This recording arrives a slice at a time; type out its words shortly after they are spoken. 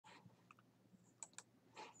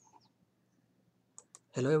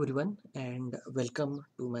Hello everyone and welcome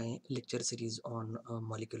to my lecture series on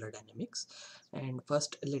molecular dynamics. And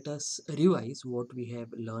first let us revise what we have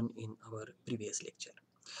learned in our previous lecture.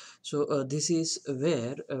 So this is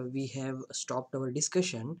where we have stopped our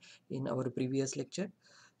discussion in our previous lecture.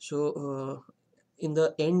 So in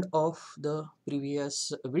the end of the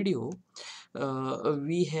previous video,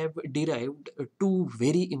 we have derived two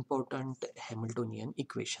very important Hamiltonian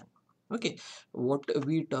equation. Okay, what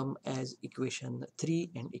we term as equation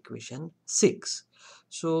 3 and equation 6.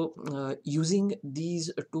 So using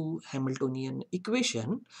these two Hamiltonian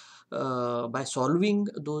equation, by solving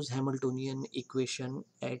those Hamiltonian equation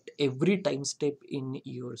at every time step in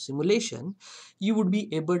your simulation, you would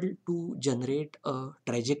be able to generate a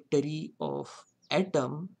trajectory of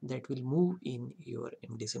atom that will move in your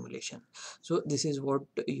MD simulation. So this is what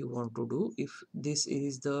you want to do if this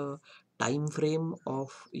is the time frame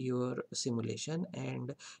of your simulation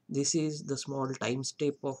and this is the small time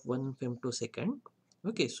step of 1 femtosecond.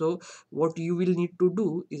 Okay, so what you will need to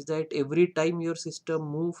do is that every time your system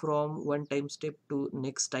move from one time step to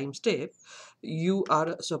next time step, you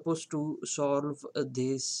are supposed to solve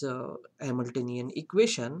this Hamiltonian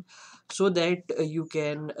equation so that you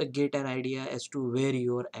can get an idea as to where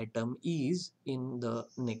your atom is in the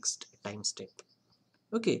next time step.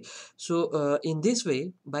 Okay, so in this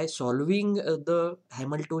way, by solving the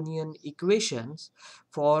Hamiltonian equations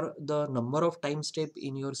for the number of time step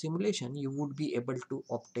in your simulation, you would be able to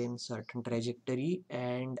obtain certain trajectory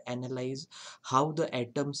and analyze how the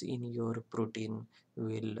atoms in your protein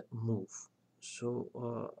will move.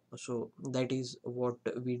 So that is what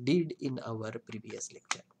we did in our previous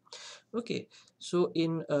lecture. Okay, so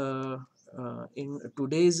in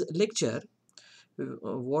today's lecture,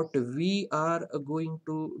 what we are going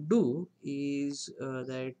to do is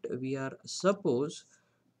that we are supposed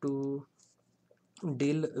to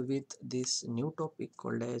deal with this new topic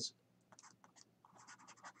called as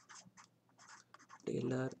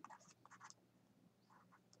Taylor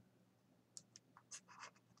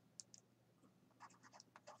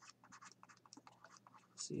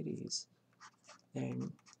series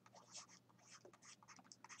and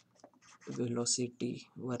velocity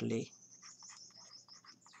Verlet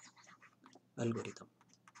algorithm.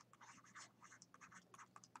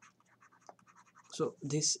 So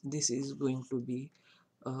this is going to be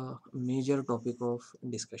a major topic of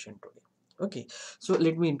discussion today. Okay, so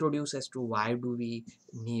let me introduce as to why do we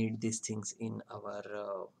need these things in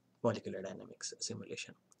our molecular dynamics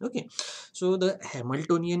simulation. Okay, so the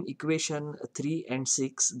Hamiltonian equation 3 and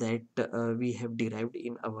 6 that we have derived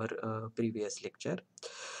in our previous lecture.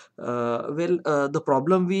 The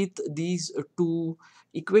problem with these two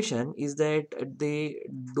equation is that they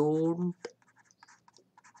don't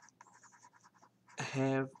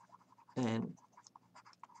have an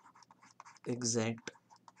exact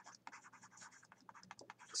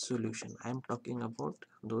solution. I am talking about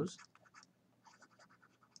those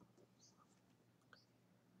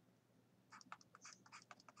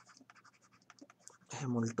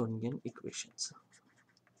Hamiltonian equations.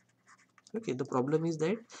 Okay, the problem is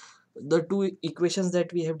that the two equations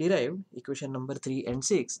that we have derived, equation number 3 and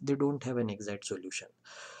 6, they don't have an exact solution.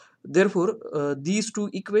 Therefore, these two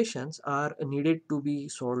equations are needed to be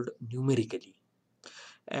solved numerically.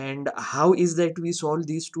 And how is that we solve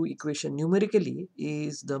these two equations numerically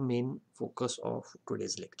is the main focus of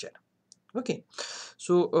today's lecture. Okay,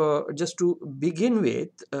 so just to begin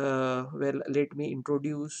with, let me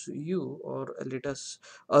introduce you, or let us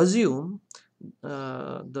assume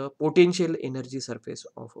the potential energy surface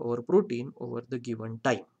of our protein over the given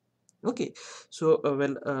time. Okay, so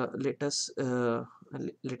let us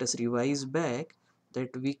revise back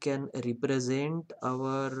that we can represent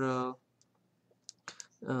our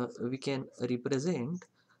we can represent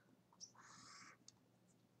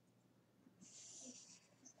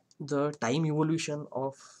the time evolution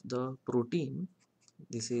of the protein.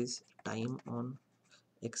 This is time on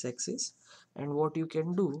x-axis, and what you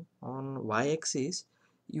can do on y-axis,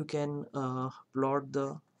 you can plot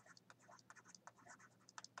the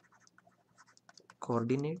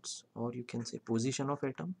coordinates, or you can say position of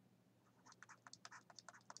atom,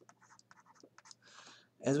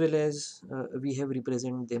 as well as we have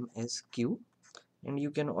represented them as q, and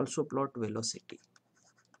you can also plot velocity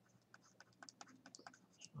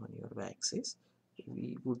on your y-axis.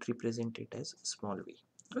 We would represent it as small v.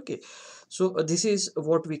 Okay, so this is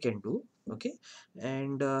what we can do. Okay,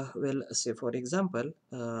 and say for example,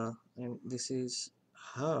 and this is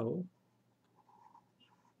how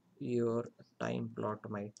your time plot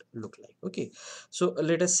might look like. Okay, so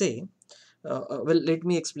let us say, let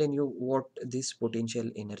me explain you what this potential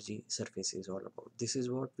energy surface is all about. This is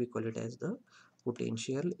what we call it as the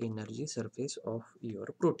potential energy surface of your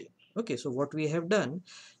protein. Okay, so what we have done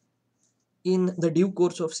in the due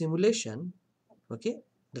course of simulation, okay,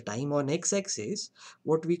 the time on x-axis,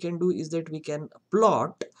 what we can do is that we can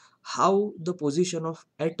plot how the position of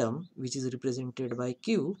atom, which is represented by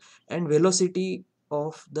q, and velocity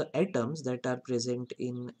of the atoms that are present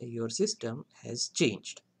in your system has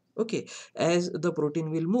changed. Okay, as the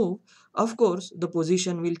protein will move, of course the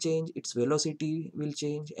position will change, its velocity will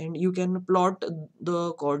change, and you can plot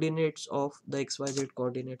the coordinates of the xyz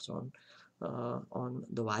coordinates on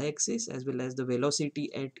the y-axis, as well as the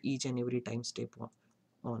velocity at each and every time step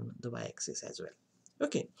on the y-axis as well.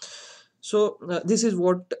 Okay, so this is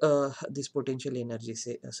what this potential energy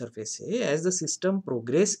surface say. As the system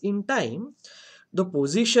progress in time, the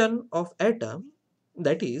position of atom,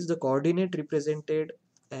 that is the coordinate represented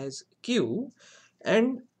as q,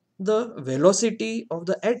 and the velocity of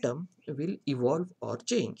the atom will evolve or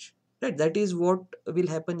change, right? That is what will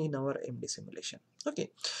happen in our MD simulation. Okay,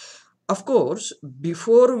 of course,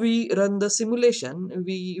 before we run the simulation,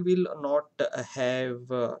 we will not have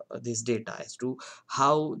this data as to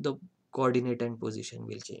how the coordinate and position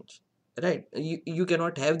will change. Right? You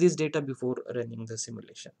cannot have this data before running the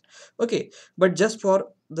simulation. Okay, but just for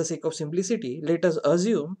the sake of simplicity, let us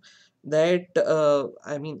assume that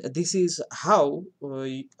I mean, this is how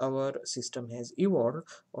our system has evolved,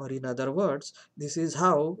 or in other words, this is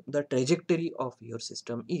how the trajectory of your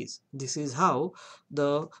system is. This is how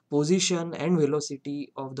the position and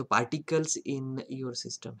velocity of the particles in your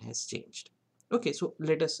system has changed. Okay, so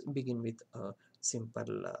let us begin with a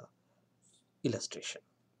simple illustration.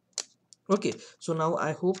 Okay, so now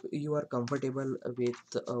I hope you are comfortable with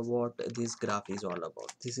what this graph is all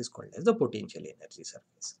about. This is called as the potential energy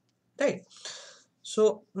surface, right?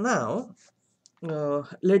 So now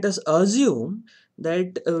let us assume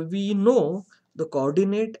that we know the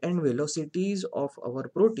coordinate and velocities of our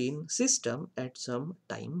protein system at some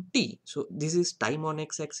time t. So this is time on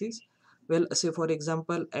x-axis. Well, say for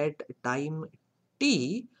example, at time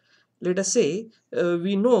t, let us say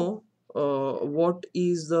we know what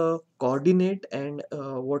is the coordinate and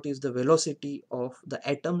what is the velocity of the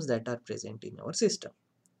atoms that are present in our system.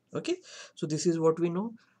 Okay, so this is what we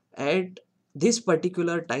know. At this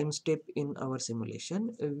particular time step in our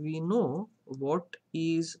simulation, we know what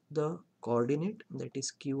is the coordinate, that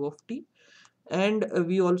is q of t, and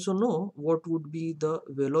we also know what would be the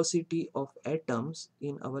velocity of atoms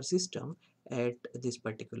in our system at this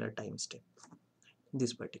particular time step.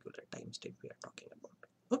 This particular time step we are talking about.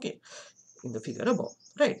 Okay, in the figure above,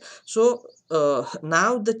 right? So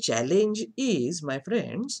now the challenge is, my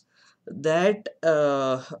friends, that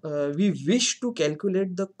we wish to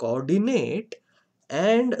calculate the coordinate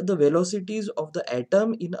and the velocities of the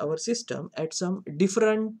atom in our system at some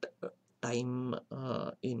different time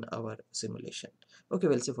in our simulation. Okay,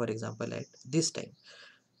 well, say for example at this time,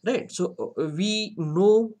 right? So we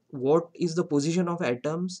know what is the position of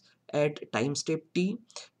atoms at time step t.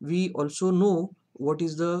 We also know what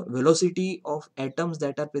is the velocity of atoms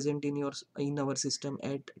that are present in our system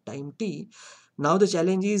at time t. Now the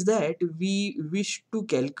challenge is that we wish to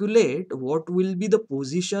calculate what will be the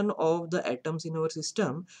position of the atoms in our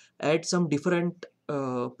system at some different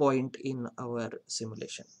point in our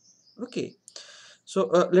simulation. Okay, so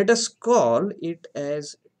let us call it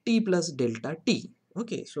as t plus delta t.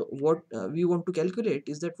 Okay, so what we want to calculate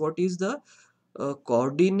is that what is the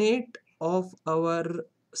coordinate of our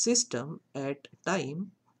system at time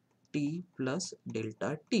t plus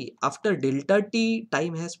delta t. After delta t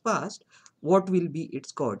time has passed, what will be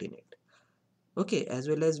its coordinate? Okay, as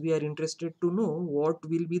well as we are interested to know what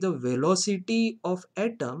will be the velocity of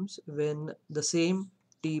atoms when the same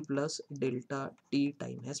t plus delta t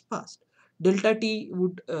time has passed. Delta t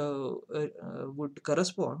would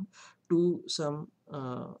correspond to some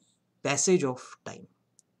passage of time.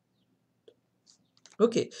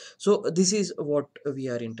 Okay, so this is what we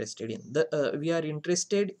are interested in. We are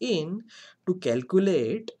interested in to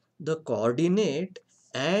calculate the coordinate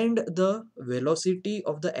and the velocity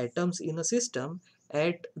of the atoms in a system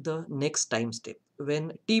at the next time step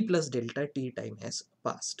when t plus delta t time has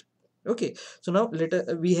passed. Okay, so now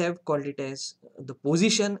we have called it as the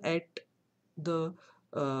position at the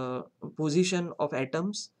position of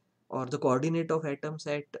atoms, or the coordinate of atoms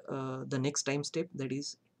at the next time step, that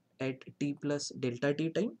is at t plus delta t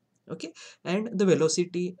time. Okay, and the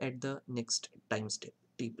velocity at the next time step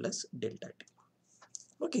t plus delta t.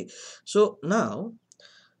 Okay, so now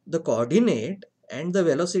the coordinate and the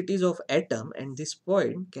velocities of atom and this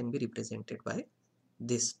point can be represented by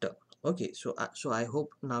this term. Okay, so so I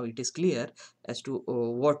hope now it is clear as to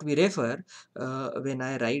what we refer when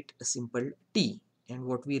I write a simple t and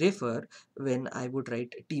what we refer when I would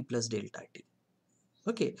write t plus delta t.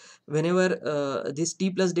 Okay, whenever this t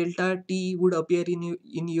plus delta t would appear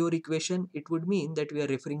in your equation, it would mean that we are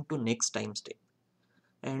referring to next time step.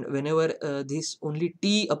 And whenever this only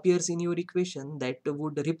t appears in your equation, that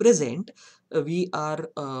would represent we are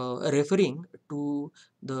referring to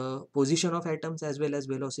the position of atoms as well as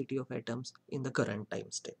velocity of atoms in the current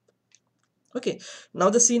time step. Okay, now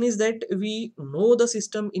the scene is that we know the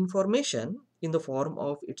system information in the form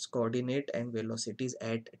of its coordinate and velocities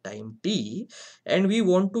at time t, and we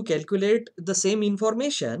want to calculate the same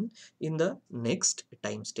information in the next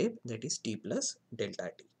time step, that is t plus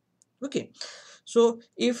delta t. Okay, so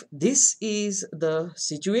if this is the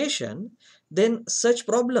situation, then such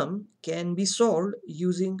problem can be solved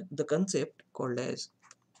using the concept called as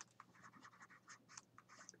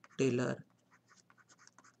Taylor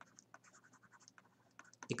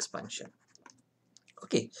expansion.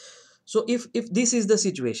 Okay, so if this is the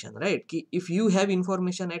situation, right, if you have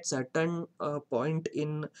information at certain point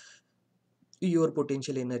in your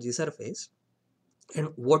potential energy surface, and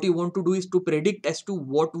what you want to do is to predict as to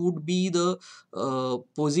what would be the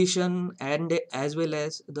position and as well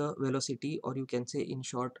as the velocity, or you can say in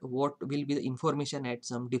short what will be the information at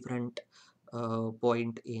some different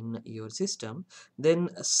point in your system, then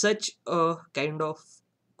such a kind of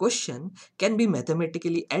question can be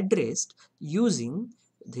mathematically addressed using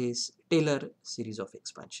this Taylor series of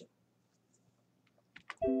expansion.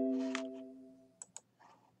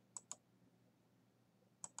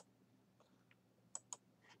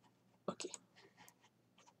 Okay,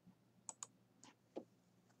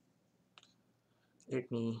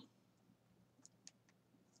 let me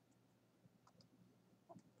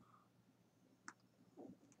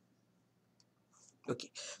okay,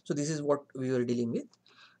 so this is what we were dealing with.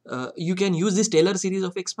 You can use this Taylor series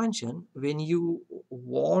of expansion when you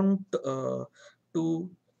want to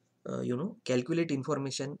calculate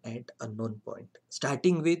information at a known point,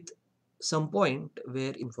 starting with some point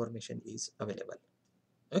where information is available.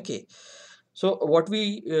 Okay, so what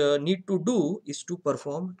we need to do is to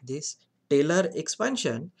perform this Taylor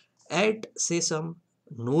expansion at say some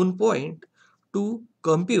known point to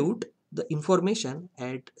compute the information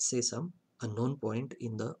at say some unknown point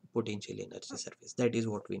in the potential energy surface. That is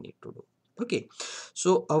what we need to do. Okay,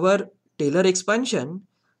 so our Taylor expansion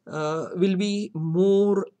will be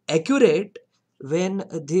more accurate when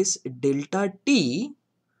this delta t,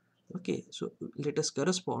 okay, so let us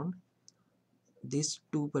correspond these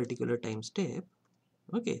two particular time step.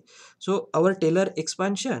 Okay, so our Taylor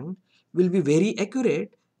expansion will be very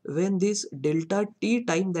accurate when this delta t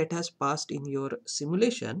time that has passed in your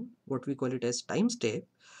simulation, what we call it as time step,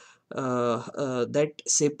 that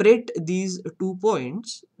separate these 2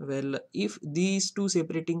 points. Well, if these two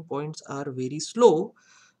separating points are very slow,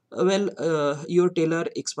 your Taylor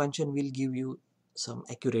expansion will give you some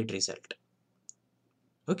accurate result.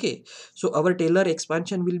 Okay, so our Taylor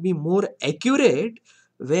expansion will be more accurate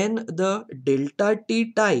when the delta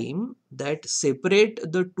t time that separate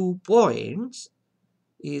the 2 points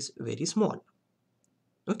is very small.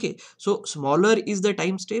 Okay, so smaller is the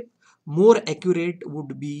time step, more accurate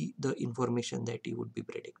would be the information that you would be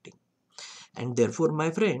predicting. And therefore,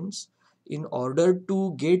 my friends, in order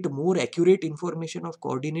to get more accurate information of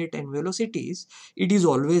coordinate and velocities, it is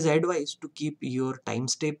always advised to keep your time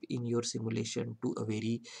step in your simulation to a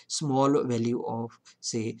very small value of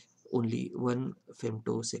say only 1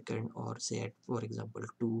 femtosecond, or say at for example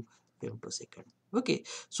 2 femtosecond. Okay,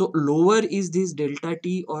 so lower is this delta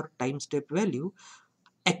t or time step value,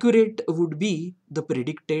 accurate would be the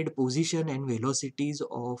predicted position and velocities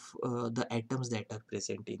of the atoms that are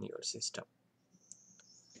present in your system.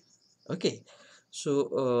 Okay,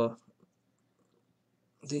 so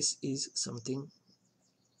this is something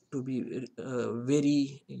to be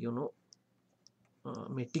very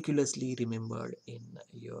meticulously remembered in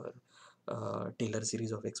your Taylor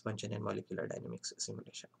series of expansion and molecular dynamics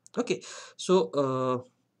simulation. Okay, so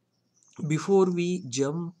before we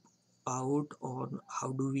jump out on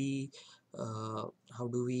uh, how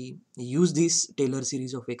do we use this Taylor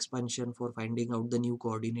series of expansion for finding out the new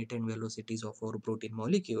coordinate and velocities of our protein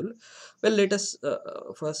molecule, well, let us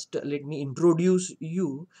first let me introduce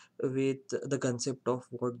you with the concept of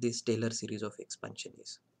what this Taylor series of expansion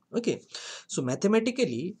is. Okay, so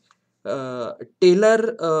mathematically,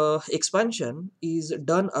 Taylor expansion is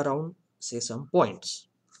done around say some points.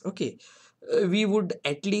 Okay, we would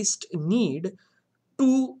at least need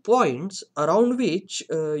 2 points around which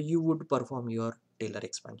you would perform your Taylor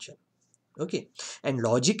expansion. Okay, and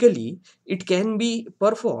logically it can be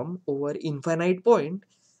performed over infinite point,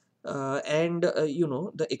 and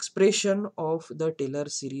the expression of the Taylor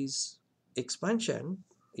series expansion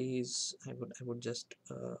is, I would just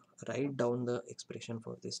write down the expression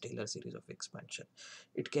for this Taylor series of expansion.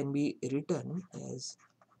 It can be written as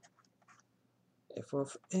f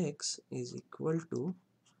of x is equal to,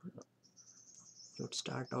 let's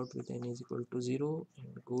start out with n is equal to 0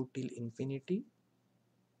 and go till infinity,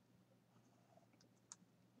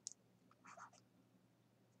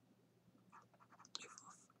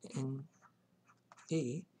 n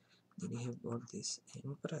a, then you have got this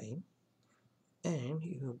n prime, and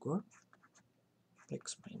you have got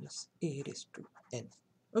x minus a raised to n.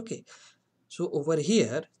 Okay, so over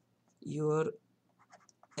here your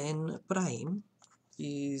n prime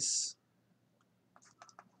is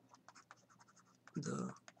the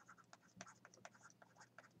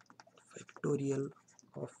factorial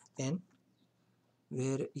of n,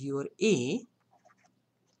 where your a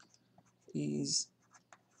is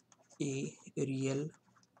a real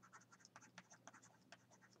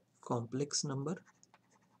complex number,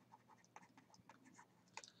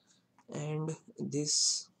 and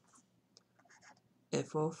this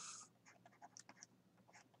f of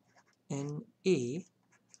n a,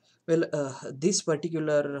 well, this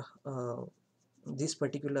particular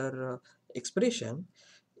expression,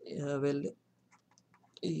 well,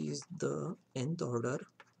 is the nth order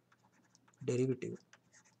derivative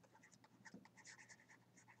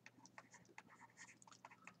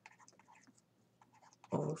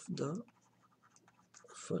of the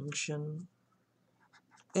function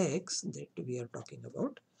x that we are talking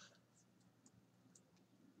about,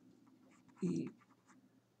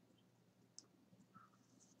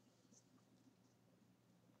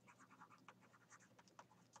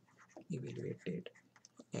 evaluated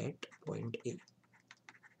at point A.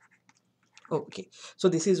 Okay, so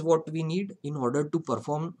this is what we need in order to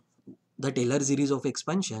perform the Taylor series of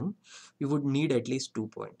expansion. We would need at least 2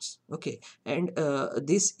 points. Okay, and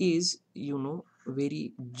this is,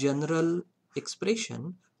 very general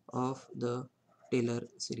expression of the Taylor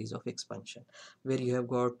series of expansion, where you have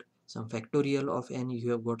got some factorial of n,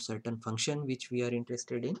 you have got certain function which we are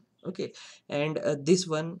interested in. Okay, and this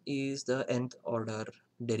one is the nth order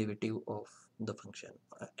derivative of the function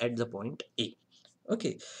at the point A.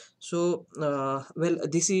 Okay, so well,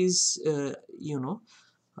 this is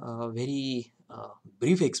very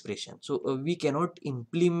brief expression, so we cannot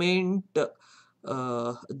implement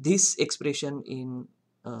this expression in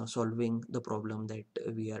solving the problem that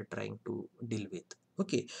we are trying to deal with.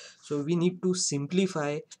 Okay, so we need to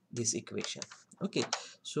simplify this equation. Okay,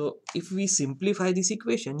 so if we simplify this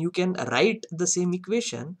equation, you can write the same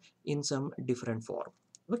equation in some different form.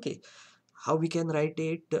 Okay, how we can write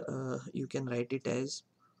it? You can write it as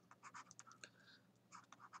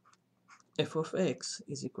f of x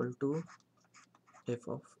is equal to f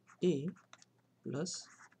of a plus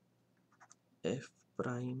f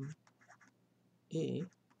prime a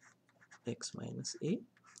x minus a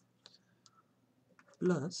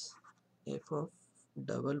plus f of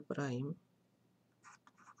double prime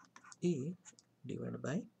a divided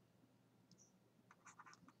by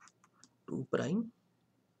 2 prime,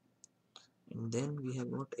 and then we have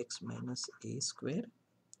got x minus a square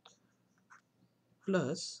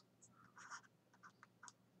plus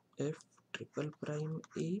f triple prime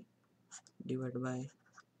a divided by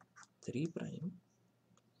 3 prime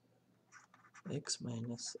x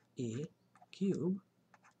minus a cube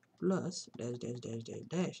plus dash dash dash dash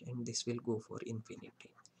dash, and this will go for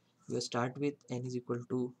infinity. You start with n is equal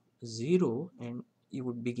to 0 and you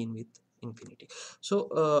would begin with infinity.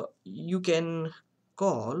 So you can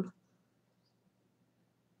call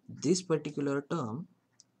this particular term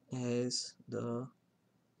as the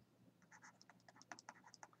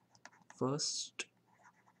first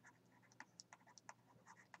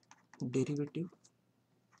derivative,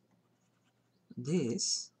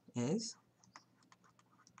 this as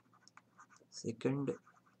second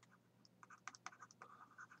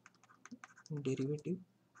derivative,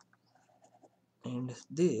 and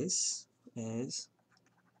this as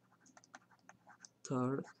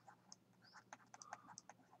third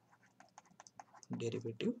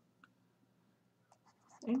derivative,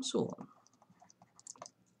 and so on.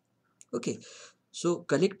 Okay, so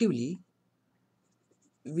collectively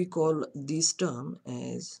we call this term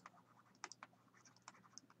as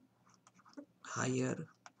higher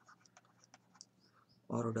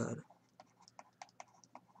order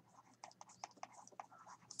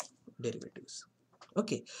derivatives.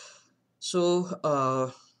 Okay,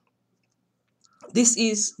 so this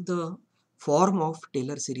is the form of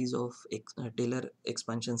Taylor series of Taylor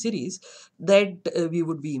expansion series that we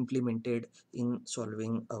would be implemented in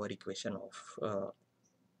solving our equation of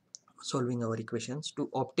solving our equations to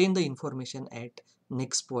obtain the information at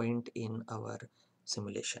next point in our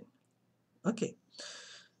simulation. Okay,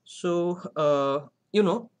 so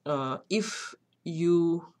if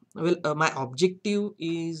you my objective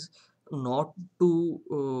is not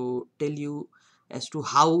to tell you as to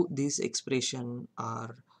how these expression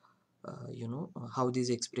are how these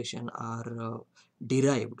expression are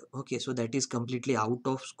derived. Okay, so that is completely out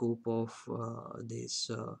of scope of this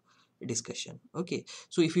discussion. Okay,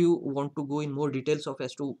 so if you want to go in more details of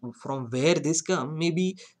as to from where this come,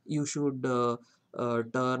 maybe you should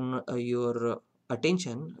turn your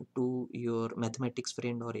attention to your mathematics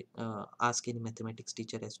friend, or ask any mathematics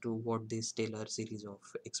teacher as to what this Taylor series of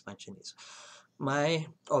expansion is. My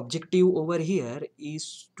objective over here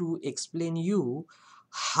is to explain you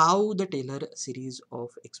how the Taylor series of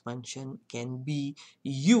expansion can be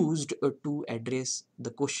used to address the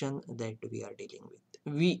question that we are dealing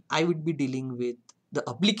with. I would be dealing with the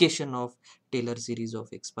application of Taylor series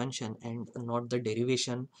of expansion and not the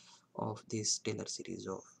derivation of this Taylor series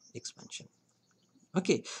of expansion.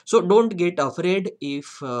 Okay, so don't get afraid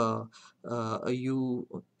if you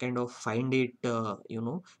kind of find it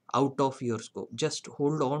out of your scope. Just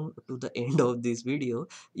hold on to the end of this video.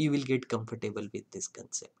 You will get comfortable with this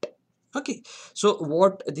concept. Okay, so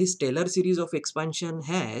what this Taylor series of expansion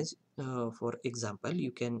has, for example,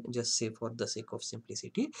 you can just say for the sake of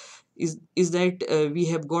simplicity, is that we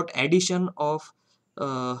have got addition of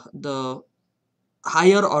the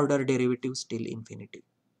higher order derivatives till infinity.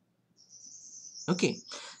 Okay,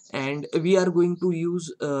 and we are going to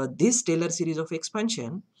use this Taylor series of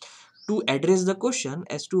expansion to address the question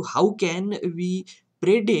as to how can we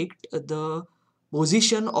predict the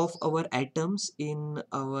position of our atoms in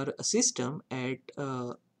our system at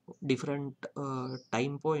different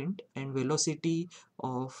time point, and velocity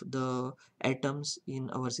of the atoms in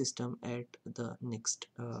our system at the next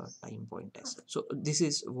time point as well. So this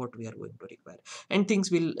is what we are going to require, and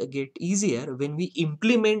things will get easier when we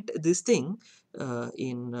implement this thing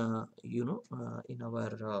in our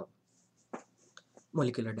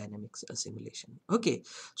molecular dynamics simulation. Okay,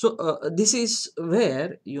 so this is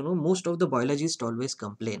where most of the biologists always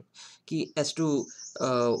complain as to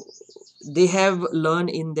uh, they have learned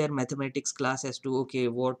in their mathematics class as to okay,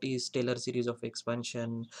 what is Taylor series of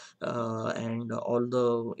expansion and all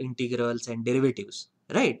the integrals and derivatives,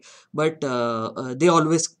 right? But they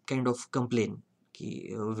always kind of complain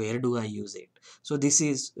where do I use it. So this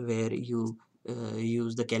is where you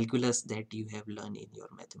use the calculus that you have learned in your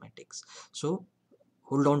mathematics. So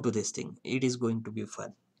hold on to this thing, it is going to be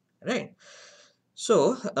fun, right?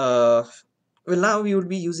 So well, now we would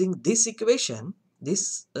be using this equation,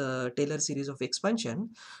 this Taylor series of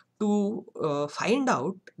expansion, to find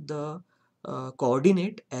out the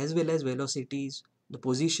coordinate as well as velocities, the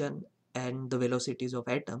position and the velocities of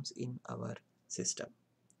atoms in our system.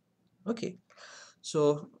 Okay,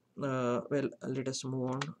 so well, let us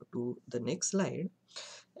move on to the next slide.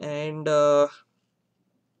 And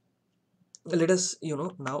let us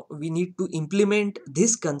now we need to implement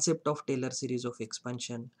this concept of Taylor series of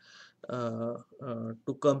expansion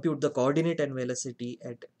to compute the coordinate and velocity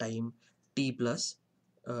at time t plus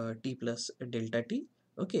delta t.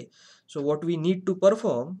 Okay, so what we need to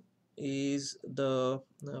perform is the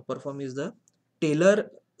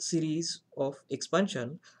Taylor series of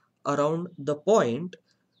expansion around the point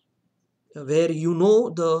where where you know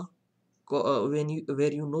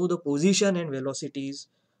the position and velocities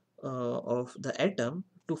of the atom,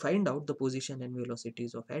 to find out the position and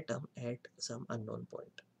velocities of atom at some unknown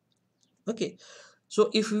point. Okay,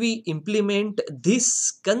 so if we implement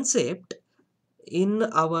this concept in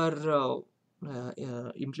our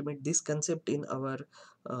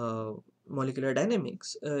molecular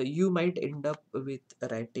dynamics, you might end up with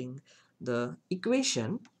writing the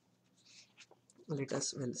equation. Let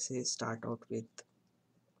us well say start out with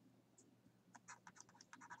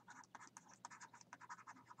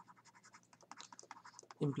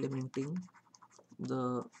implementing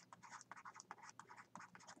the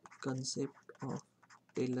concept of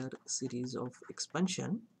Taylor series of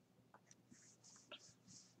expansion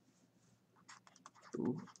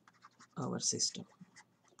to our system.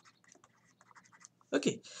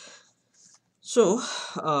 Okay, so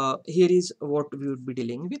here is what we would be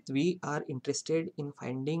dealing with. We are interested in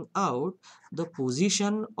finding out the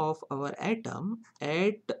position of our atom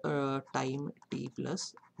at time t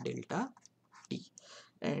plus delta t,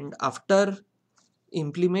 and after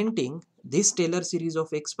implementing this Taylor series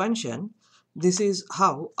of expansion, this is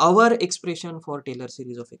how our expression for Taylor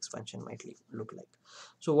series of expansion might look like.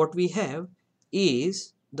 So what we have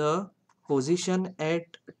is the position at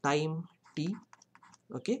time t.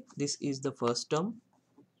 Okay, this is the first term.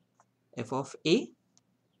 f of a.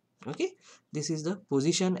 Okay, this is the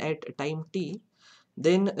position at time t.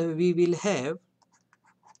 Then we will have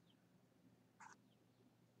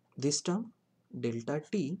this term delta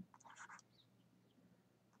t,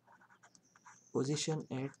 position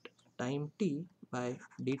at time t by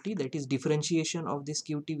dt, that is differentiation of this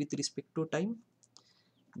qt with respect to time.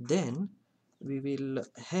 Then we will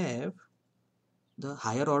have the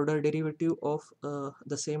higher order derivative of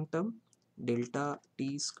the same term delta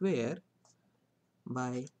t square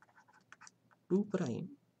by 2 prime,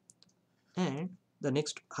 and the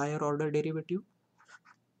next higher order derivative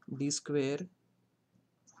d square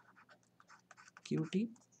qt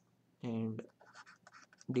and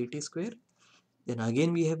dt square. Then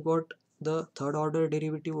again we have got the third order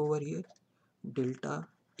derivative over here delta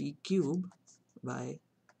t cube by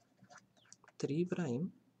 3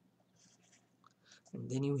 prime, and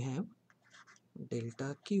then you have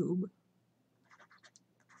delta cube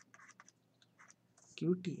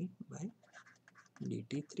qt by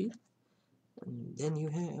dt3, and then you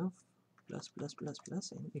have plus plus plus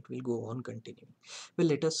plus, and it will go on continuing. Well,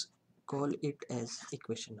 let us call it as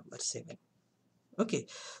equation number 7. Okay,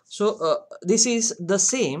 so this is the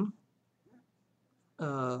same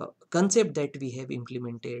concept that we have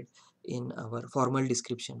implemented in our formal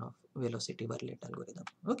description of velocity Verlet algorithm.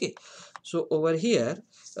 Okay, so over here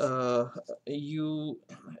uh, you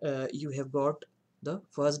you have got the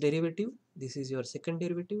first derivative, this is your second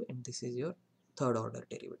derivative, and this is your third order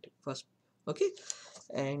derivative first. Okay,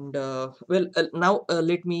 and now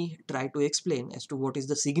let me try to explain as to what is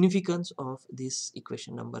the significance of this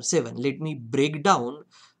equation number 7. Let me break down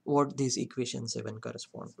what this equation 7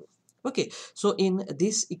 correspond to. Okay, so in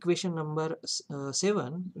this equation number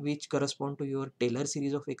 7, which correspond to your Taylor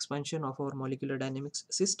series of expansion of our molecular dynamics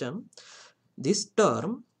system, this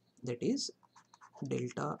term, that is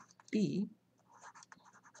delta t,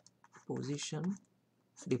 position,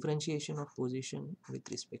 differentiation of position with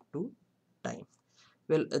respect to time.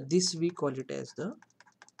 Well, this we call it as the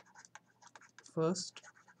first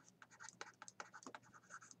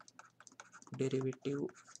derivative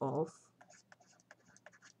of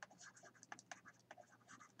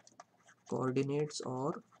coordinates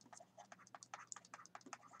or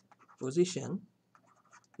position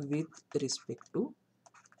with respect to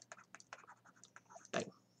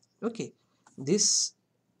time. Okay, this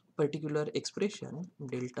particular expression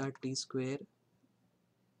delta t square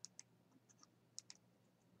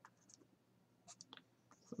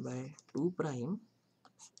by 2 prime,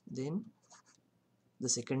 then the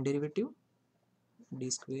second derivative d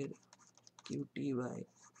square qt by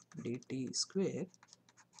dt square.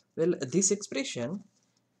 Well, this expression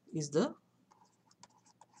is the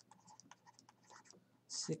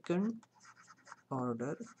second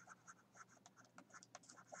order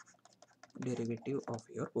derivative of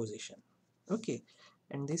your position. Okay,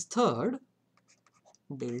 and this third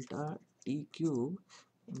delta t cube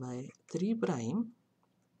by 3 prime,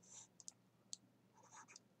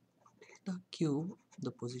 delta cube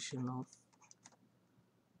the position of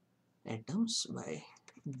atoms by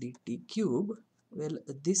dt cube. Well,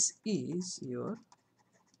 this is your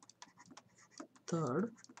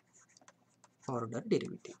third order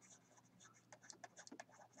derivative.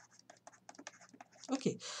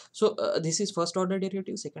 Okay, so this is first order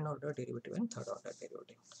derivative, second order derivative, and third order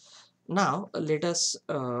derivative. Now let us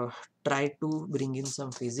try to bring in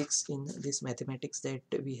some physics in this mathematics that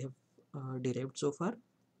we have derived so far.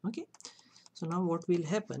 Okay, so now what will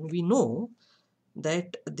happen, we know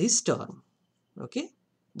that this term, okay,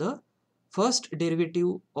 the first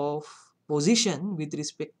derivative of position with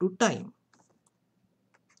respect to time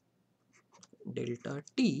delta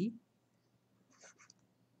t,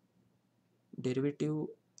 derivative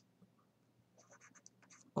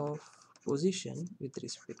of position with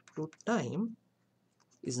respect to time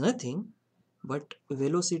is nothing but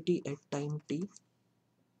velocity at time t.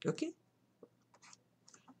 Okay,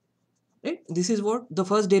 right, this is what the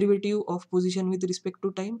first derivative of position with respect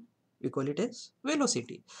to time, we call it as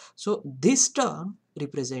velocity. So this term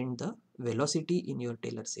represent the velocity in your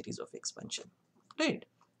Taylor series of expansion, right?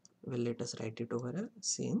 Well, let us write it over here.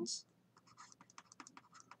 Since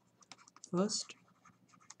first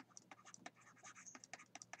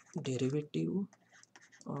derivative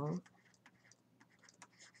of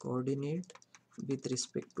coordinate with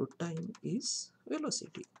respect to time is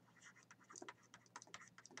velocity,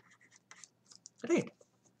 right?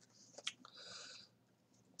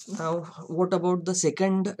 Now what about the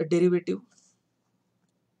second derivative?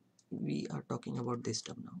 We are talking about this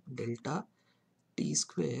term now, delta t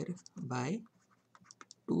square by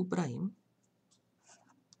 2 prime,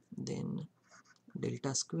 then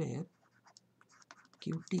delta square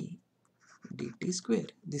qt dt square.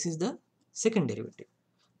 This is the second derivative.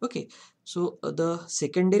 Okay, so the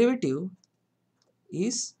second derivative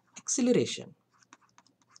is acceleration,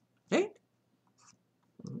 right?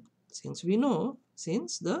 Since we know,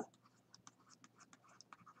 since the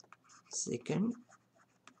second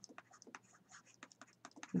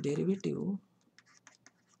derivative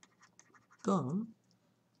term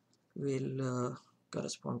will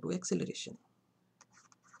correspond to acceleration.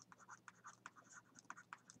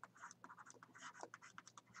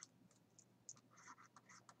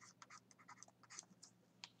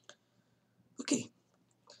 Okay,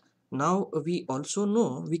 now we also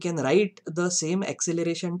know we can write the same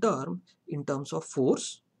acceleration term in terms of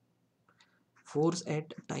force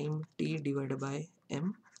at time t divided by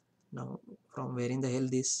m. Now, from where in the hell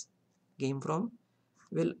this came from?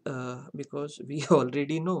 Well, because we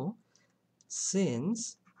already know,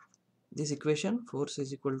 since this equation force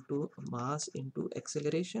is equal to mass into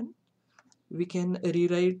acceleration, we can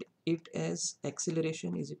rewrite it as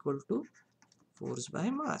acceleration is equal to force by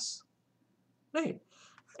mass, right?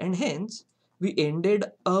 And hence we ended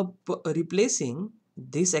up replacing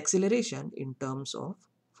this acceleration in terms of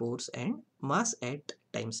force and mass at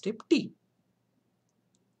time step t.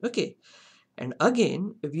 Okay, and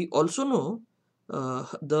again we also know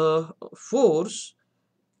the force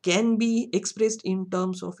can be expressed in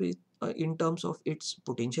terms of its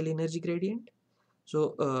potential energy gradient.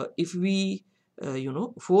 So if we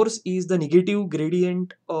force is the negative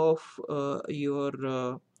gradient of your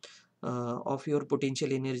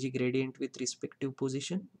potential energy gradient with respect to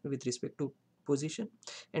position,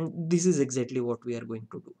 and this is exactly what we are going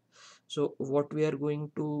to do. So what we are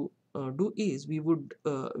going to do is we would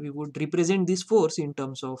represent this force in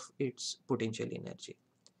terms of its potential energy.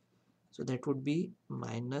 So that would be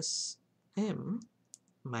minus m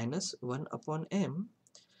minus 1 upon m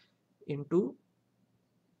into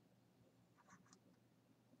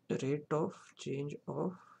rate of change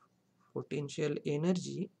of potential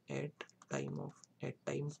energy at time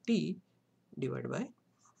t divided by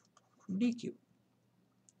dq.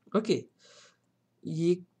 Okay,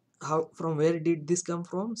 how, from where did this come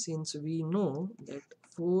from? Since we know that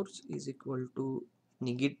force is equal to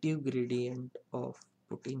negative gradient of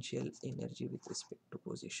potential energy with respect to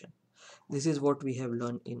position. This is what we have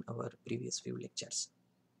learned in our previous few lectures.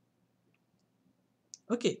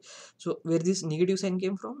 Okay, so where this negative sign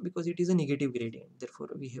came from? Because it is a negative gradient, therefore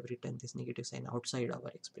we have written this negative sign outside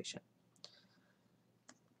our expression.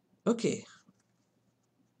 Okay,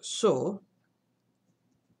 so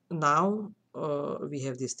now we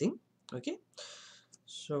have this thing. Okay,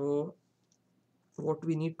 so what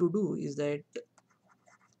we need to do is that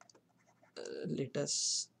let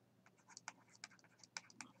us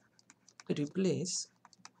replace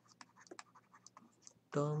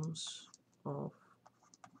terms of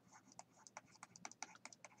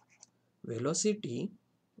velocity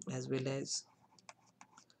as well as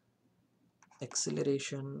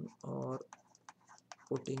acceleration or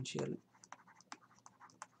potential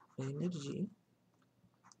energy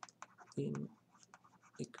in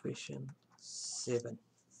equation 7.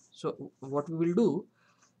 So what we will do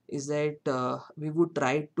is that we would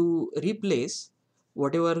try to replace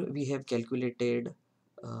whatever we have calculated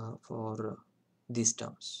for these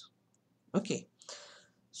terms. Okay,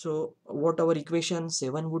 so what our equation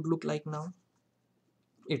 7 would look like now?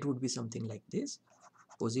 It would be something like this: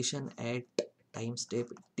 position at time step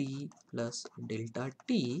t plus delta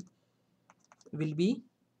t will be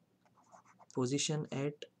position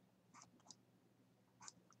at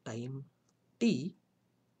time t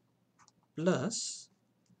plus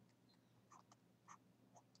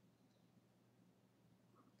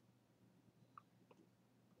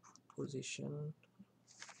position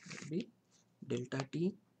will be delta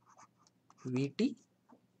t vt,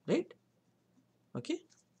 right? Okay,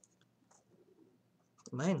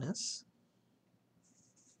 minus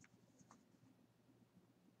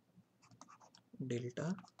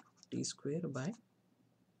delta t square by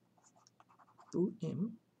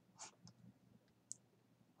 2m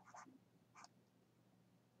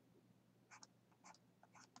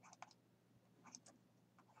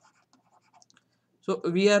so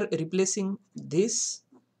we are replacing this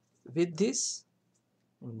with this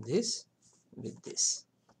and this with this,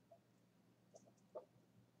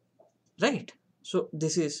 right? So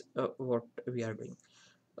this is what we are doing.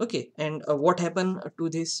 Okay, and what happened to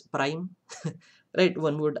this prime? Right,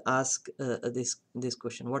 one would ask this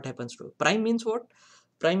question: what happens to prime? Means what?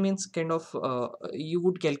 Prime means kind of you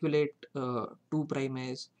would calculate 2 prime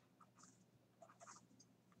as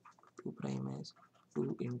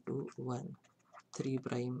 2 into 1, 3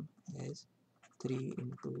 prime as 3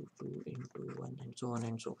 into 2 into 1 and so on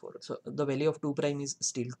and so forth. So the value of 2 prime is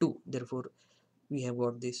still 2, therefore we have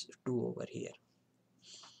got this 2 over here.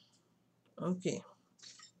 Okay,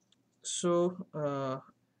 so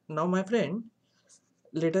now my friend,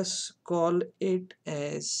 let us call it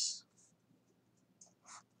as,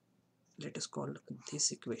 let us call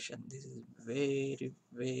this equation, this is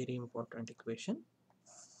very important equation,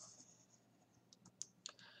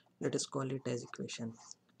 let us call it as equation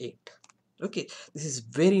 8. Okay, this is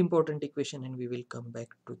very important equation and we will come back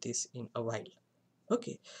to this in a while.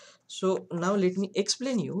 Okay, so now let me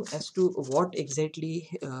explain you as to what exactly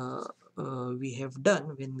we have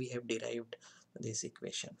done when we have derived this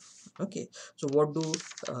equation. Okay, so what do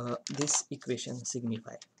this equation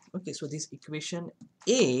signify? Okay, so this equation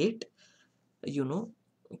 8, you know,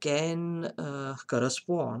 can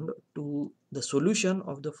correspond to the solution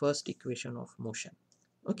of the first equation of motion.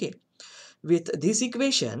 Okay, with this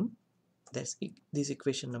equation, that's this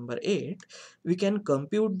equation number 8, we can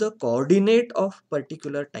compute the coordinate of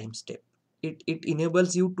particular time step. It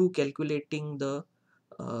enables you to calculating the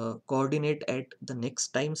coordinate at the next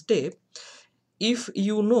time step if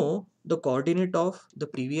you know the coordinate of the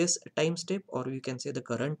previous time step, or you can say the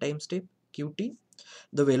current time step qt,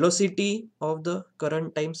 the velocity of the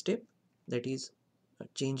current time step, that is a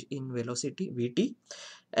change in velocity vt,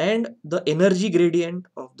 and the energy gradient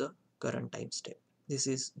of the current time step. This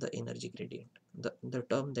is the energy gradient, the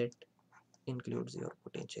term that includes your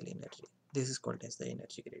potential energy. This is called as the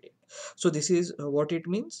energy gradient. So this is what it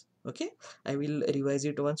means. Okay, I will revise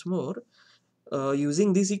it once more.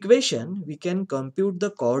 Using this equation, we can compute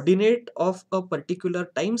the coordinate of a particular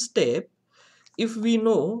time step if we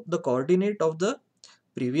know the coordinate of the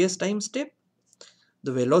previous time step,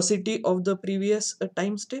 the velocity of the previous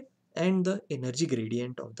time step, and the energy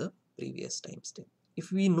gradient of the previous time step.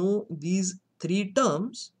 If we know these three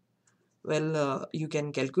terms, well, you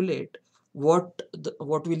can calculate what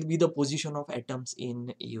will be the position of atoms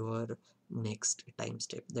in your next time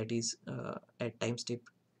step, that is at time step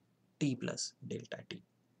t plus delta t.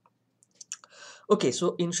 Okay,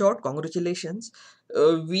 so in short, congratulations.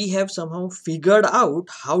 We have somehow figured out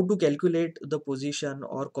how to calculate the position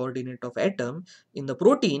or coordinate of atom in the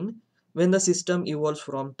protein when the system evolves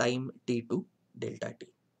from time t to delta t.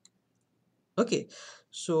 Okay,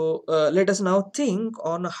 so let us now think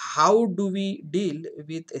on how do we deal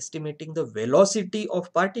with estimating the velocity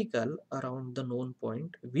of particle around the known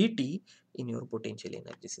point Vt in your potential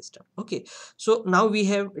energy system. Okay, so now we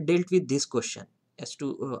have dealt with this question as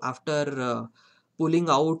to after pulling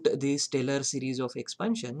out this Taylor series of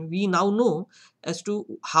expansion, we now know as to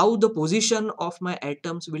how the position of my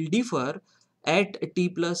atoms will differ at t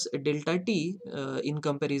plus delta t in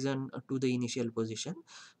comparison to the initial position.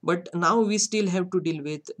 But now we still have to deal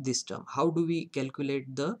with this term. How do we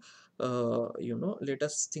calculate the let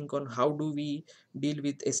us think on how do we deal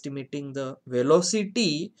with estimating the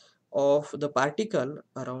velocity of the particle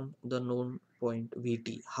around the known point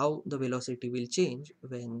vt, how the velocity will change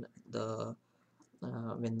when the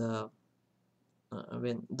when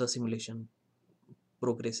the simulation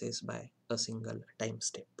progresses by a single time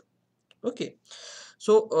step. Okay,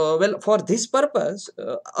 so well, for this purpose,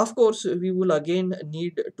 of course we will again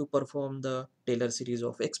need to perform the Taylor series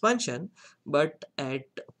of expansion, but at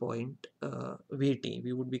point vt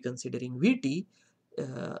we would be considering vt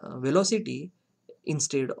velocity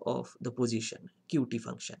instead of the position qt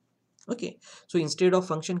function. Okay, so instead of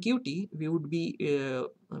function qt we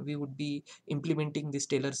would be implementing this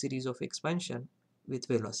Taylor series of expansion with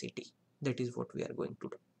velocity. That is what we are going to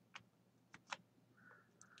do.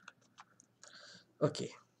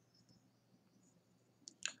 Okay,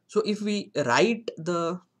 so if we write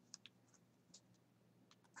the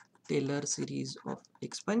Taylor series of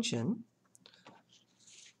expansion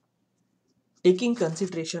taking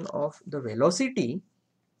consideration of the velocity,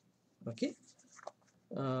 okay,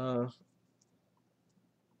 uh,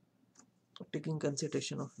 taking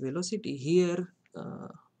consideration of velocity here,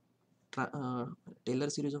 Taylor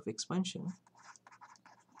series of expansion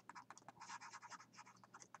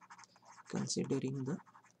considering the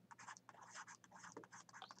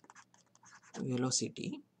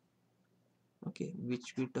velocity, okay,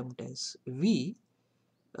 which we termed as v,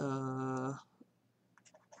 uh,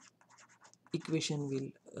 equation will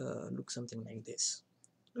look something like this.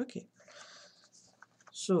 Okay,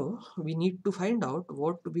 so we need to find out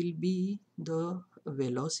what will be the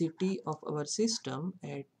velocity of our system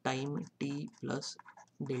at time t plus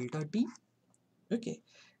delta t. Okay,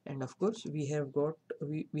 and of course we have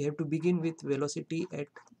to begin with velocity at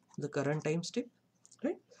the current time step,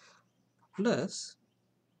 right, plus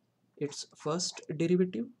its first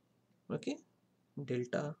derivative, okay,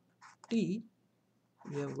 delta t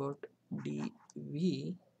we have got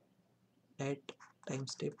dv at time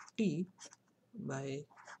step t by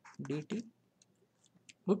dt.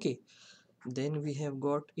 Okay, then we have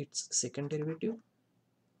got its second derivative,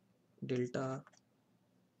 delta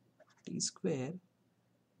t square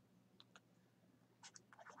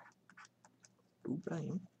 2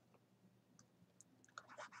 prime.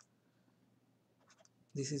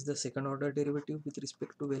 This is the second order derivative with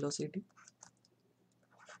respect to velocity.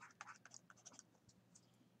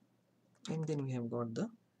 And then we have got the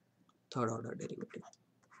third order derivative,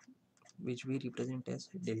 which we represent as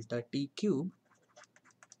delta t cube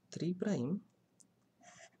 3 prime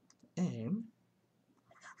and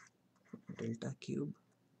delta cube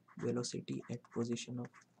velocity at position of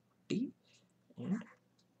t and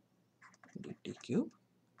dt cube,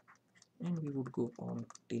 and we would go on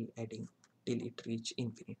till adding till it reach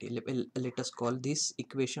infinity. Let us call this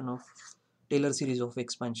equation of Taylor series of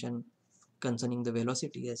expansion concerning the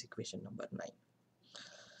velocity as equation number 9.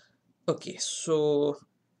 Okay, so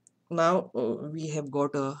now we have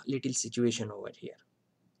got a little situation over here.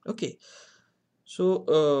 Okay,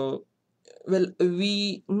 so well,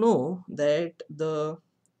 we know uh,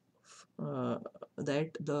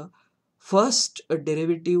 that the first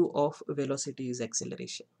derivative of velocity is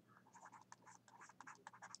acceleration,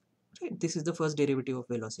 right? This is the first derivative of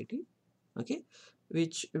velocity, okay,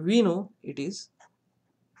 which we know it is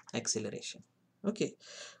acceleration. Okay,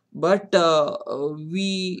 but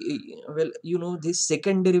we well, you know, this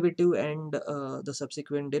second derivative and the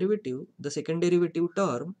subsequent derivative, the second derivative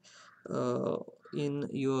term uh, in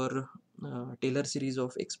your Taylor series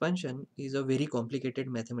of expansion is a very complicated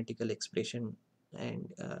mathematical expression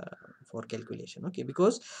and for calculation. Okay,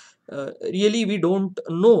 because really we don't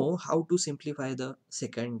know how to simplify the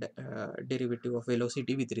second derivative of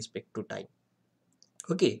velocity with respect to time.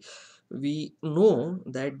 Okay, we know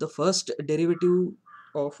that the first derivative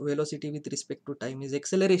of velocity with respect to time is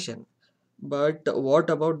acceleration, but what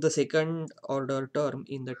about the second order term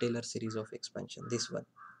in the Taylor series of expansion, this one?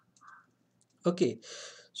 Okay,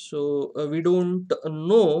 so we don't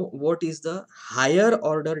know what is the higher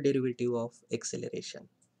order derivative of acceleration,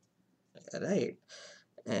 right?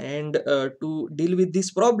 And to deal with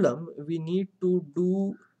this problem, we need to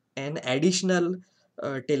do an additional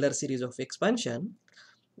Taylor series of expansion,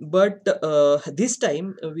 but this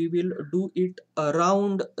time we will do it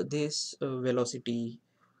around this velocity,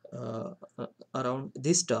 around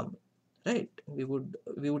this term, right? We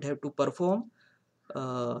would have to perform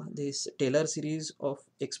this Taylor series of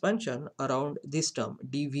expansion around this term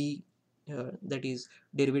dv, that is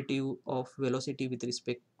derivative of velocity with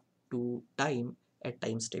respect to time at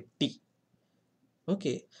time step t.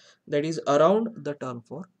 Okay, that is around the term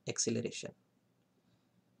for acceleration.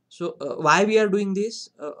 So why we are doing this?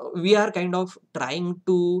 We are kind of trying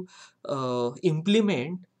to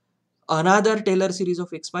implement another Taylor series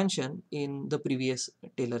of expansion in the previous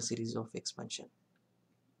Taylor series of expansion.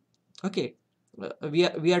 Okay,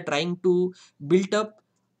 we are trying to build up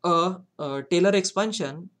a Taylor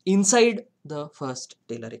expansion inside the first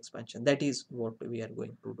Taylor expansion. That is what we are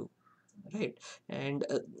going to do, right? And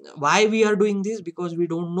why we are doing this? Because we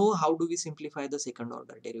don't know how do we simplify the second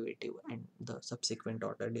order derivative and the subsequent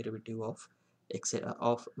order derivative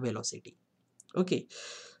of velocity. Okay,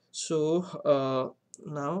 so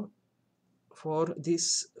now for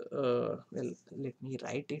this, well, let me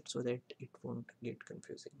write it so that it won't get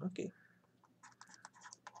confusing. Okay,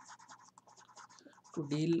 to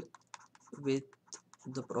deal with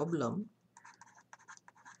the problem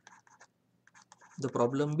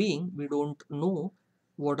being we don't know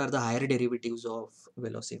what are the higher derivatives of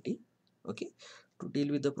velocity. Okay, to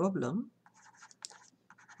deal with the problem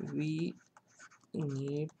we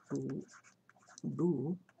need to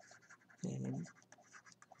do an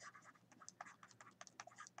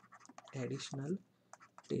additional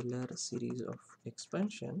Taylor series of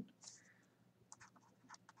expansion,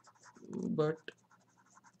 but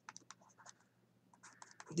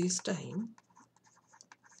this time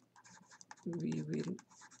we will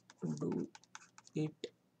do it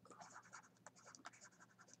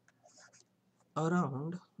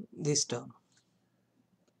around this term,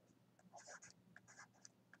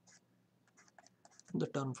 the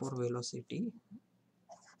term for velocity,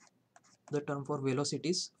 the term for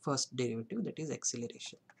velocity's first derivative, that is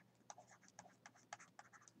acceleration.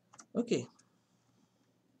 Okay,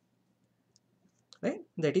 right?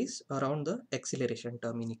 That is around the acceleration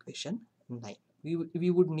term in equation 9. We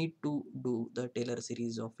would need to do the Taylor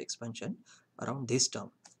series of expansion around this term,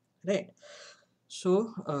 right?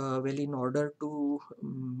 So well, in order to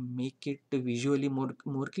make it visually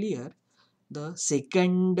more clear, the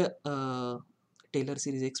second Taylor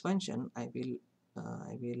series expansion I will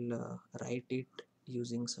I will write it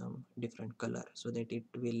using some different color so that it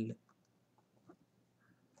will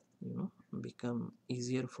become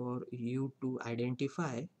easier for you to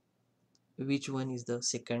identify which one is the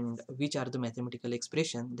second, which are the mathematical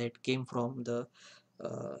expression that came from the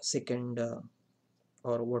second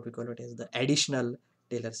or what we call it as the additional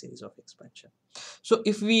Taylor series of expansion. So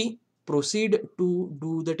if we proceed to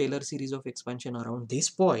do the Taylor series of expansion around this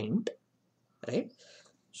point, right?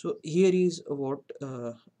 So here is what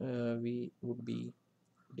we would be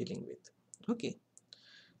dealing with. Okay,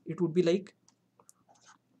 it would be like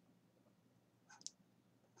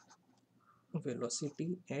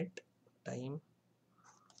velocity at time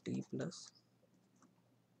t plus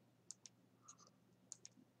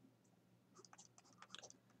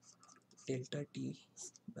delta t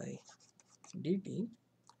by dt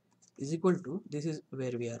is equal to, this is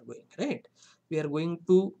where we are going, right? We are going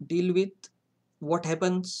to deal with what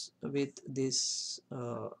happens with this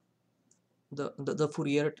the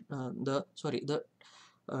Fourier the sorry the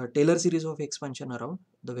Taylor series of expansion around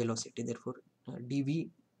the velocity, therefore dv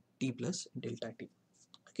t plus delta t.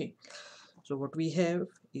 Okay, so what we have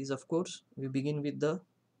is, of course, we begin with the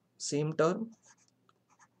same term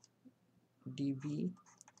dv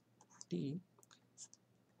t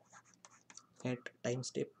at time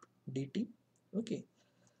step dt. Okay,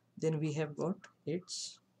 then we have got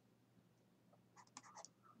its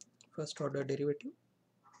first order derivative,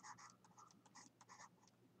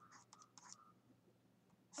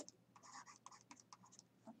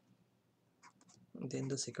 then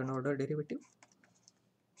the second order derivative,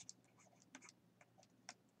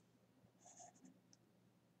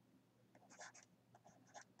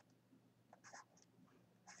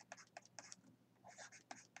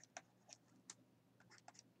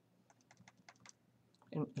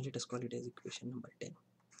 and let us call it as equation number 10,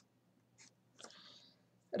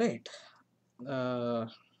 right? uh,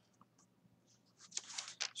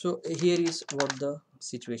 so here is what the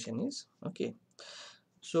situation is. Okay,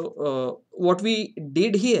 so what we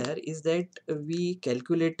did here is that we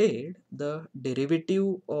calculated the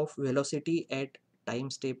derivative of velocity at time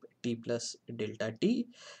step t plus delta t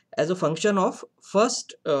as a function of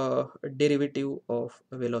first derivative of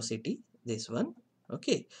velocity, this one.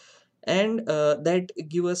 Okay, and that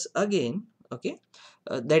give us again, okay,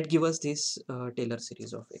 that give us this Taylor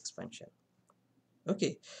series of expansion.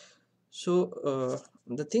 Okay, so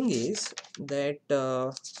the thing is that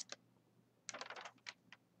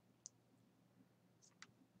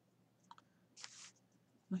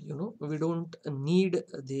we don't need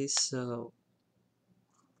this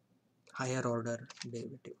higher order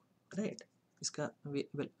derivative, right? Iska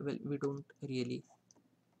we don't really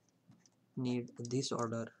need this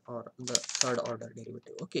order or the third order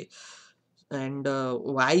derivative. Okay, and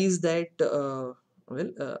why is that?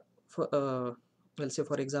 Well for well, say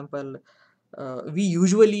for example, we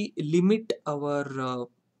usually limit our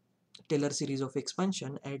Taylor series of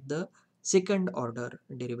expansion at the second order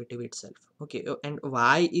derivative itself. Okay, and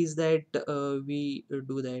why is that we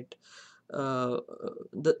do that?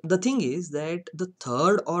 The thing is that the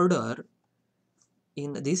third order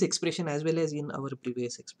in this expression as well as in our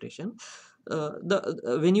previous expression,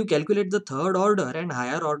 the when you calculate the third order and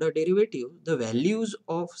higher order derivative, the values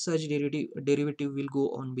of such derivative will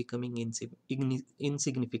go on becoming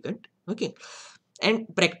insignificant. Okay,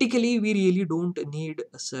 and practically we really don't need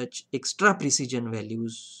such extra precision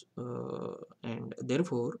values, and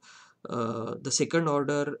therefore the second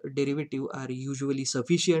order derivative are usually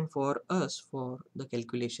sufficient for us for the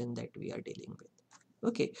calculation that we are dealing with.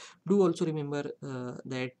 Okay, do also remember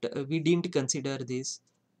that we didn't consider this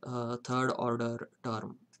third order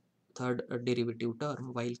term, third derivative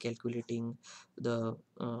term while calculating the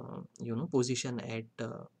position at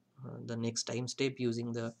the next time step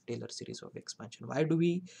using the Taylor series of expansion. Why do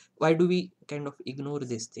we kind of ignore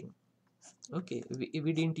this thing? Okay,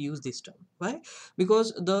 we didn't use this term. Why?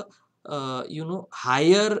 Because the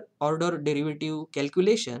higher order derivative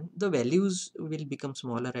calculation, the values will become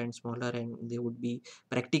smaller and smaller, and they would be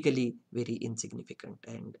practically very insignificant,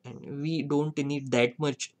 and we don't need that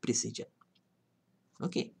much precision.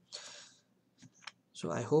 Okay,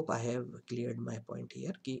 so I hope I have cleared my point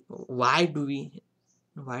here. Why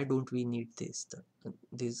don't we need this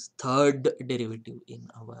third derivative in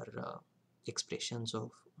our expressions of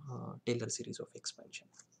Taylor series of expansion?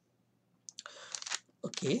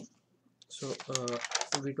 Okay, so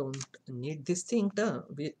we don't need this thing.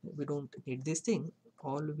 We don't need this thing.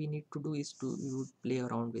 All we need to do is to you play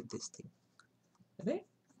around with this thing, right?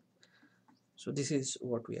 So this is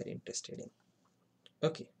what we are interested in.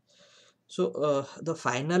 Okay, so the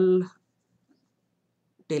final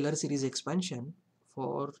Taylor series expansion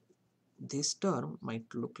for this term might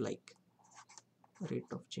look like rate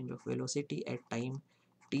of change of velocity at time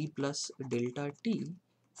t plus delta t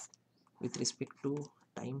with respect to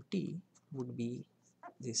time t would be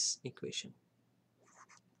this equation.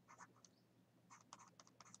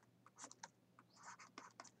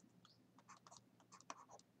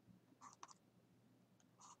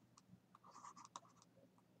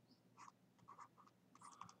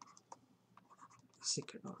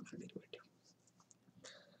 Second order derivative.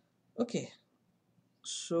 Okay,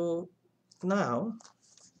 so now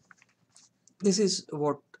this is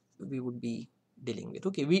what we would be dealing with.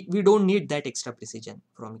 Okay, we don't need that extra precision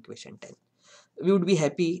from equation 10. We would be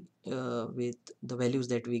happy with the values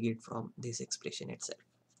that we get from this expression itself.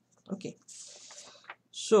 Okay,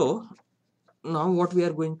 so now what we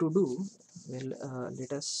are going to do, well,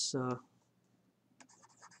 let us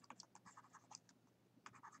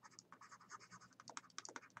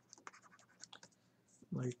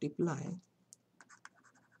multiply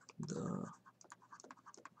the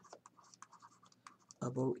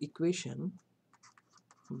above equation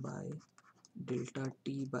by delta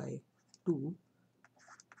t by 2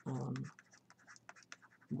 on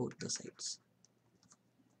both the sides.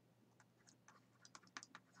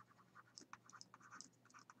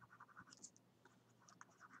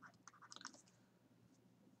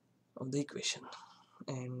 Of the equation.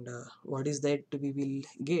 And what is that we will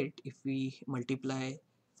get if we multiply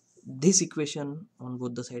this equation on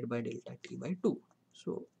both the side by delta t by 2.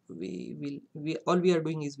 So we all we are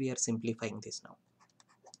doing is we are simplifying this now.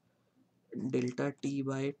 Delta t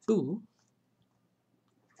by 2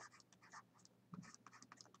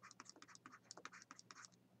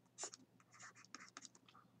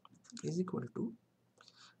 is equal to,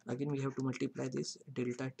 again we have to multiply this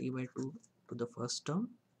delta t by 2 to the first term,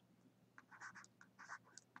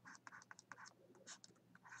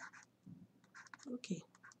 okay,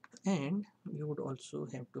 and we would also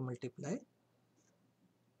have to multiply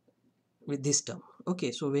with this term.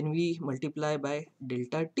 Okay, so when we multiply by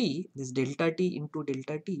delta t, this delta t into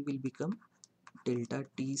delta t will become delta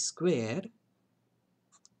t square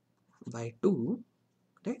by 2,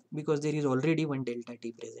 right, because there is already one delta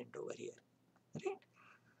t present over here, right,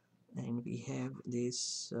 and we have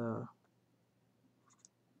this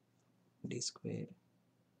d square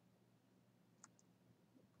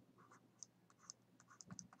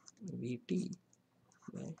vt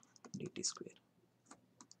by dt square.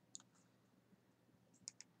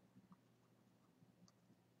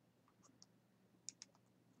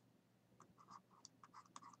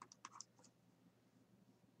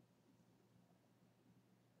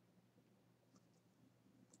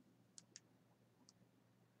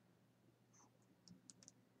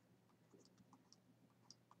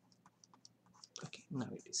 Okay, now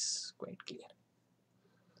it is quite clear.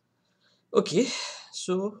 Okay,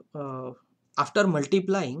 so after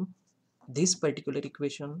multiplying this particular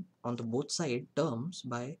equation on the both side terms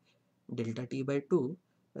by delta t by 2,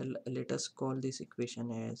 well, let us call this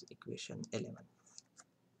equation as equation 11.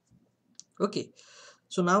 Okay,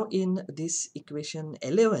 so now in this equation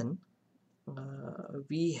 11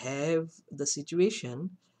 we have the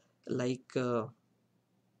situation like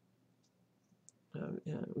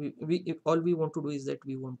all we want to do is that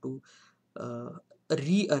we want to uh,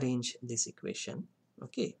 rearrange this equation.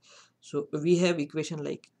 Okay, so we have equation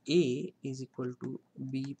like a is equal to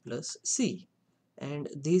b plus c, and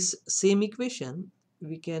this same equation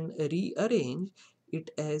we can rearrange it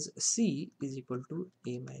as c is equal to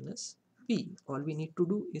a minus b. All we need to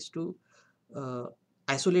do is to uh,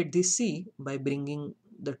 isolate this c by bringing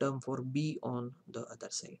the term for b on the other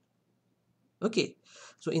side. Okay,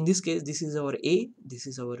 so in this case this is our a, this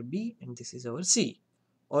is our b, and this is our c.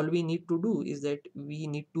 All we need to do is that we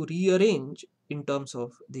need to rearrange in terms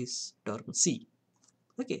of this term c.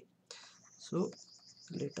 Okay, so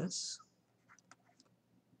let us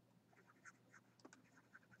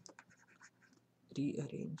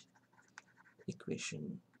rearrange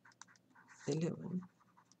equation 11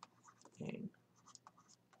 and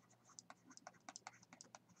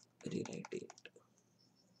rewrite it.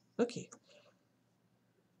 Okay,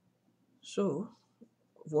 so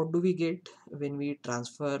what do we get when we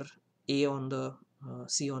transfer a on the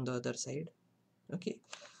c on the other side? Okay,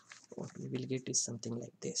 what we will get is something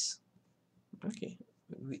like this. Okay,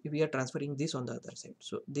 we are transferring this on the other side,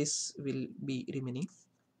 so this will be remaining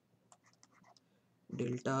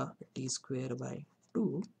delta t square by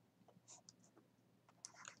 2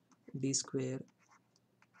 d square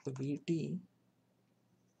vt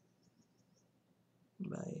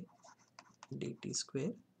by dt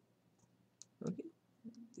square. Okay,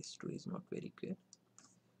 this 2 is not very clear,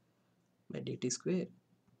 by dt square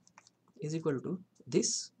is equal to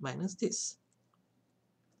this minus this,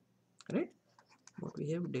 right? What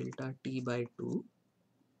we have, delta t by 2,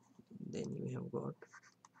 then you have got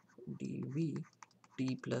dv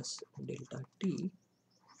t plus delta t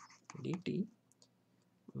dt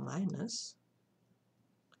minus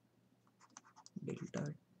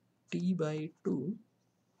delta t by 2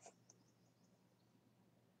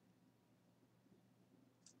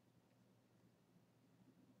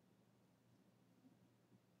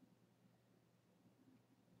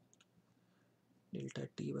 delta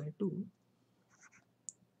t by 2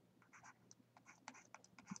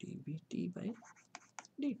 dvt by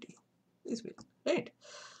dt, this way, right?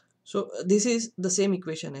 So this is the same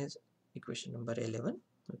equation as equation number 11,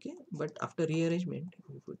 okay, but after rearrangement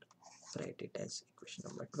we could write it as equation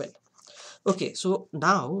number 12. Okay, so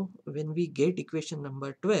now when we get equation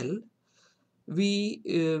number 12, we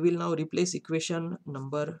will now replace equation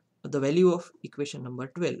number, the value of equation number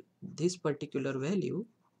 12, this particular value,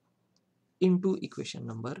 into equation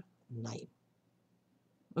number 9.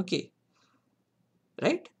 Okay,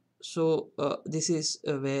 right? So this is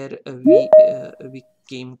where we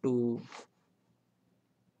came to,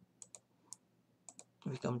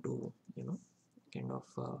 we come to, you know, kind of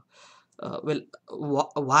well,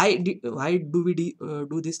 why do we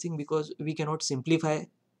do this thing? Because we cannot simplify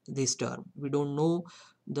this term, we don't know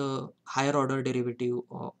the higher order derivative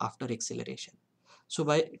after acceleration. So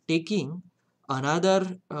by taking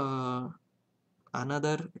another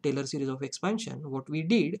another Taylor series of expansion, what we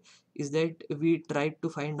did is that we tried to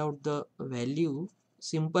find out the value,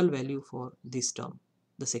 simple value for this term,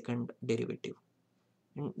 the second derivative,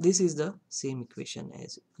 and this is the same equation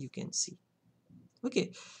as you can see.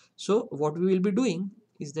 Okay, so what we will be doing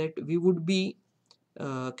is that we would be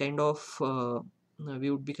kind of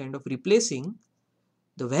replacing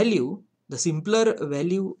the value, the simpler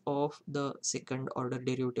value of the second order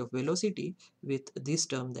derivative of velocity with this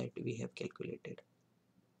term that we have calculated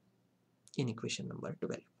in equation number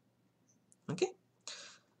 12. Okay,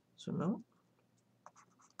 so now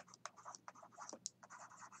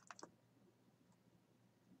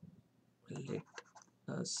let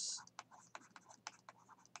us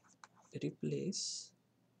replace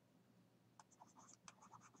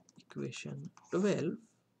equation 12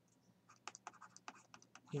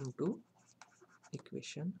 into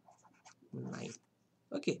equation 9.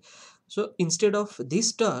 Okay, so instead of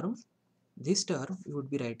this term, we would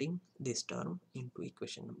be writing this term into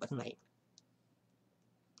equation number 9.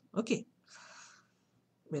 Okay,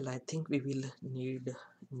 well, I think we will need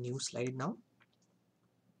new slide now.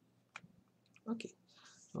 Okay,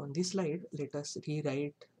 so on this slide let us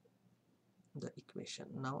rewrite the equation.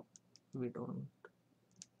 Now we don't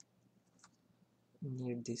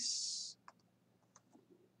need this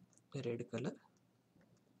red color,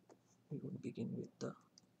 we would begin with the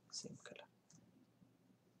same color.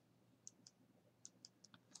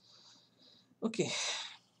 Okay,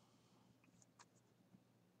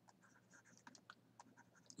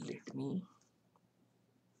 let me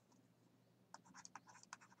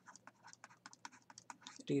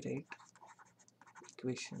rewrite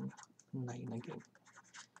equation 9 again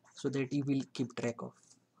so that you will keep track of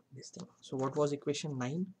this thing. So what was equation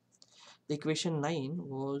 9? The equation 9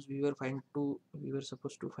 was, we were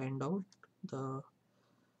supposed to find out the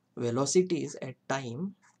velocities at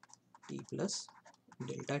time t plus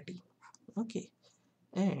delta t. Okay,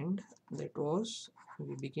 and that was,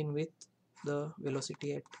 we begin with the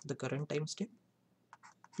velocity at the current time step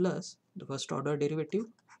plus the first order derivative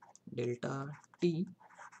delta t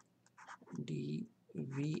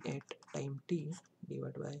dv at time t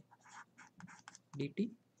divided by dt,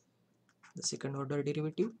 the second order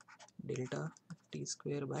derivative delta t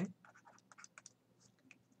square by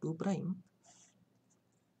 2 prime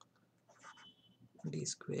d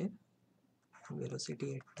square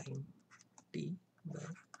velocity at time t by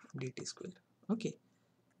dt square. Okay,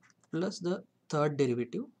 plus the third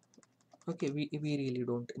derivative. Okay, we really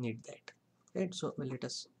don't need that, right? So well, let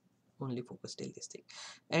us only focus till this thing.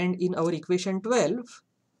 And in our equation 12,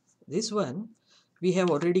 this one, we have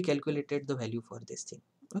already calculated the value for this thing.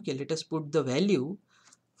 Okay, let us put the value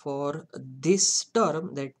for this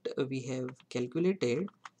term that we have calculated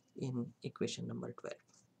in equation number 12.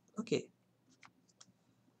 Okay,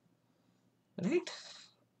 right?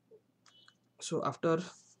 So after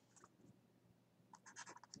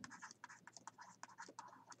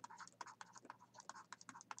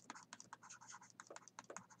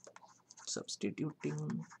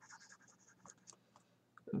substituting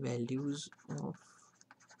values of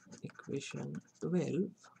equation 12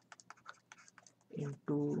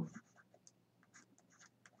 into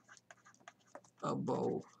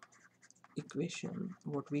above equation,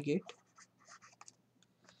 what we get,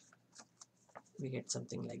 we get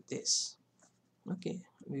something like this. Okay,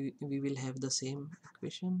 we will have the same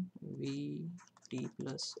equation, v t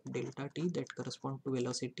plus delta t, that correspond to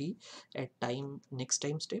velocity at next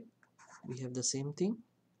time step. We have the same thing,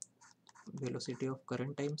 velocity of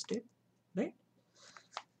current time step, right?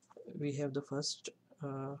 We have the first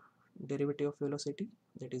derivative of velocity,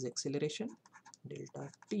 that is acceleration, delta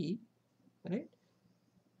t, right?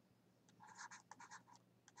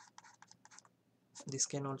 This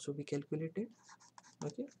can also be calculated.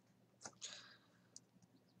 Okay,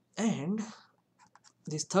 and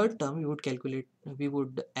this third term we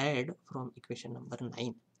would add from equation number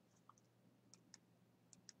 9.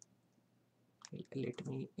 Let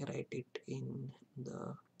me write it in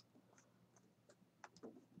the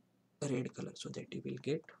red color so that you will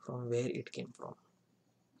get from where it came from.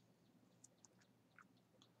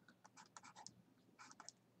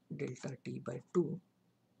 Delta t by 2,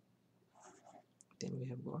 then we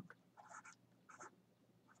have got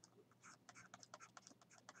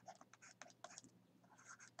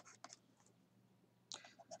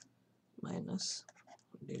minus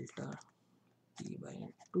delta t by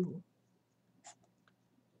 2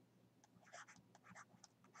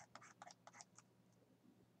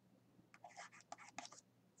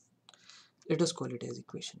 let us call it as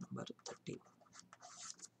equation number 13.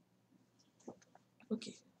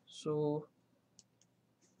 Okay, so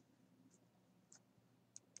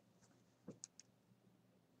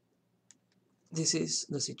this is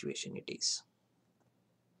the situation it is.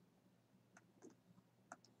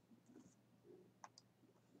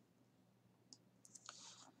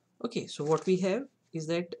 Okay, so what we have is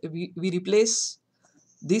that we replace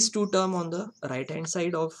these two terms on the right hand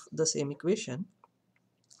side of the same equation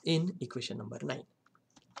in equation number 9.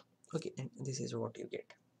 Okay, and this is what you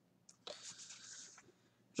get,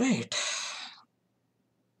 right?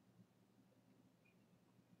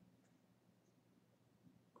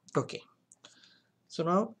 Okay, so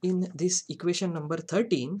now in this equation number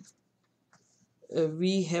 13,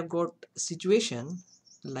 we have got situation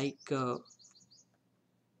like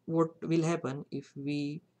what will happen if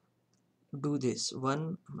we do this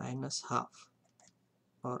 1 minus half,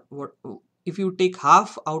 or what if you take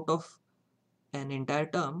half out of an entire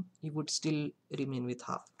term, you would still remain with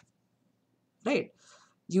half, right?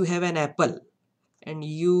 You have an apple and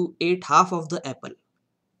you ate half of the apple,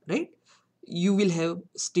 right? You will have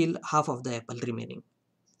still half of the apple remaining,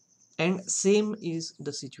 and same is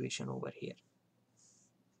the situation over here.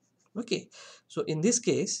 Okay, so in this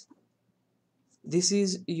case, this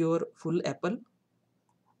is your full apple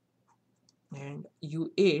and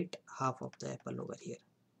you ate half of the apple over here.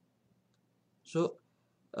 So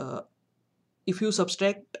uh, if you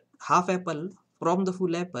subtract half apple from the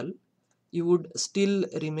full apple, you would still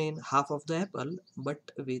remain half of the apple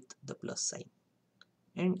but with the plus sign.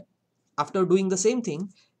 And after doing the same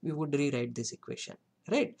thing, we would rewrite this equation,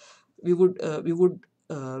 right? We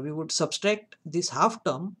would subtract this half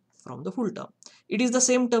term from the full term. It is the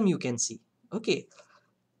same term, you can see. Okay,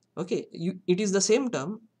 it is the same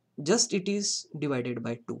term, just it is divided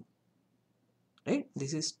by 2, right?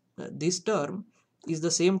 This term is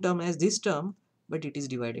the same term as this term, but it is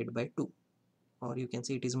divided by 2, or you can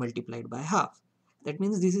say it is multiplied by half. That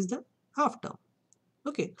means this is the half term.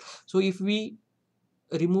 Okay, so if we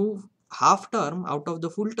remove half term out of the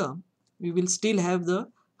full term, we will still have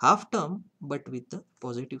the half term but with the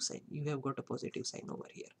positive sign. You have got a positive sign over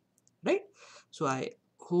here, right? So I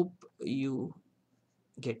hope you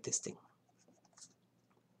get this thing,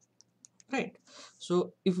 right?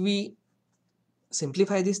 So if we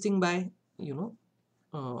simplify this thing by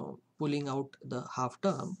pulling out the half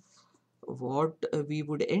term, what we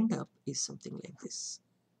would end up is something like this: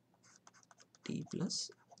 t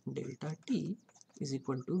plus delta t is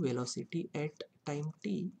equal to velocity at time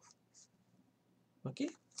t. Okay,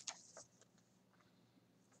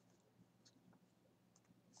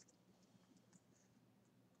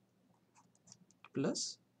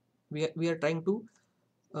 plus we are trying to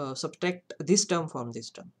subtract this term from this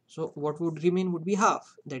term. So what would remain would be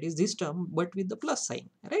half, that is this term but with the plus sign,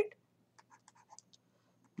 right?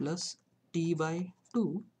 Plus t by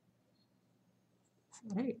 2,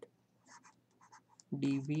 right,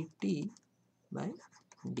 dvt by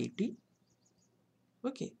dt.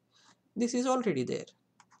 Okay, this is already there,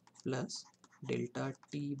 plus delta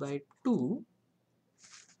t by 2,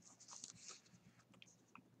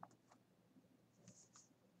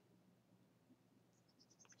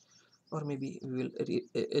 or maybe we will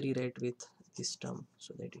rewrite with this term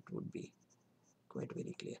so that it would be quite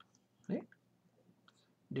very clear, right?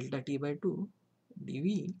 Delta t by 2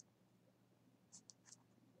 dv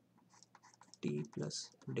t plus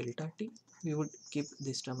delta t, we would keep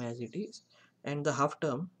this term as it is, and the half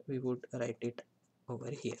term we would write it over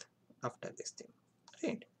here after this thing,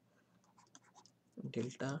 right?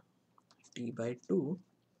 Delta t by 2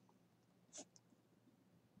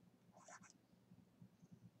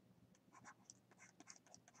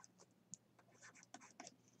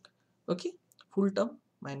 okay, full term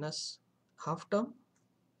minus half term,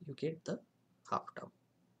 you get the half term,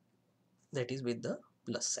 that is with the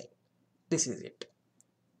plus sign. This is it.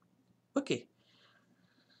 Okay,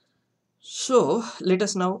 so let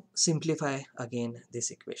us now simplify again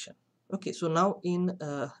this equation. Okay, so now in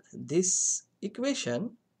this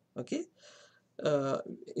equation, okay, uh,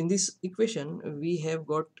 in this equation we have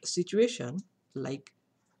got situation like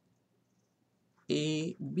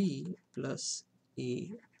AB plus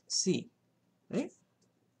AC, right?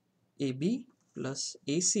 AB plus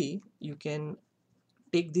AC, you can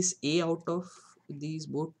take this A out of these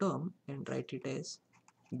both term and write it as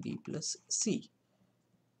B plus C,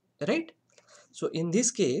 right? So in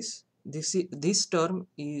this case, this term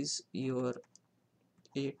is your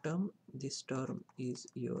A term, this term is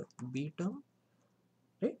your B term,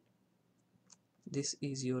 right? This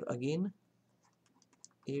is your again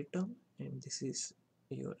A term and this is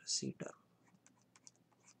your C term.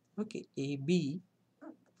 Okay, AB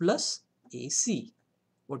plus AC.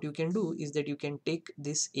 What you can do is that you can take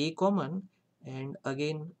this A common and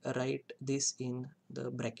again write this in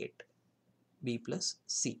the bracket B plus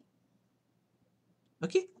C.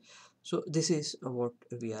 Okay, so this is what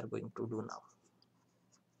we are going to do now.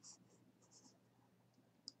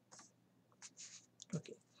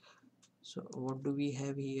 Okay, so what do we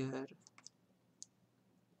have here?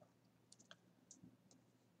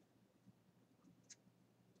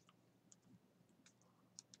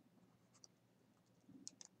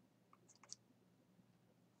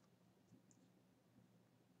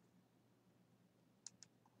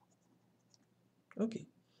 Okay,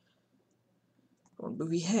 what do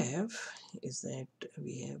we have is that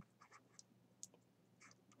we have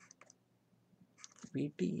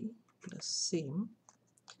Vt plus same.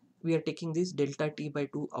 We are taking this delta t by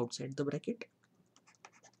 2 outside the bracket.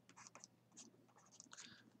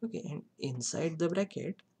 Okay, and inside the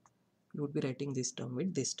bracket you would be writing this term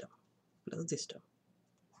with this term plus this term.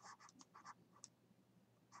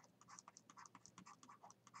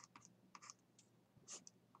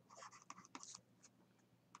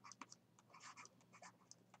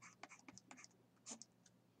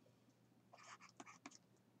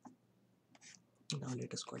 Now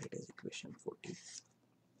let us call it as equation 14.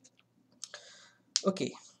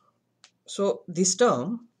 Okay, so this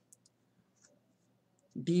term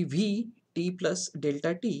dv t plus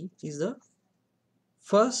delta t is the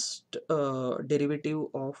first derivative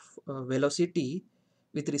of velocity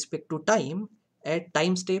with respect to time at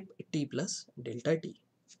time step t plus delta t.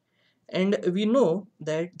 And we know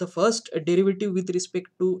that the first derivative with respect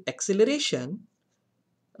to acceleration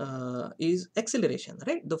is acceleration,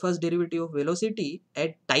 right? The first derivative of velocity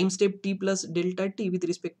at time step t plus delta t with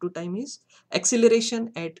respect to time is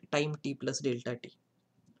acceleration at time t plus delta t.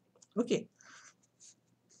 Okay,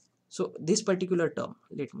 so this particular term,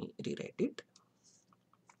 let me rewrite it.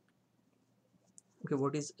 Okay,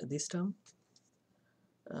 what is this term?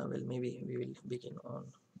 Well, maybe we will begin on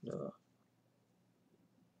the,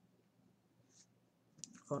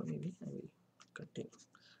 or maybe I will continue.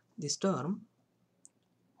 This term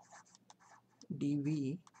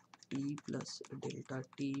dv t plus delta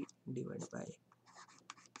t divided by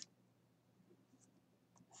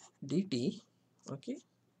dt, okay,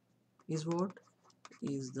 is what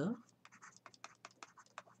is the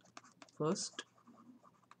first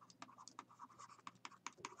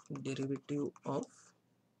derivative of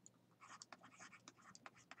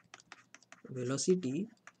velocity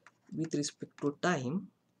with respect to time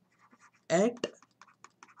at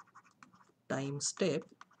time step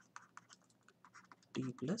t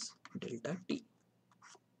plus delta t,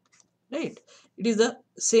 right? It is the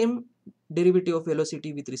same derivative of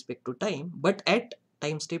velocity with respect to time but at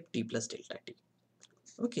time step t plus delta t.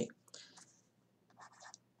 Okay,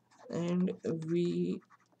 and we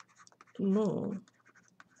know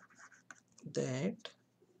that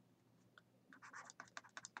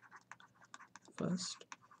first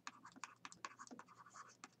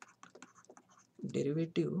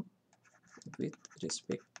derivative with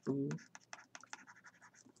respect to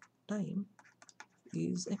time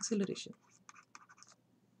is acceleration.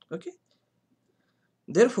 Okay,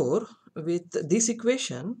 therefore with this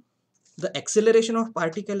equation the acceleration of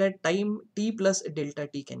particle at time t plus delta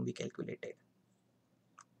t can be calculated,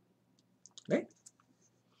 right?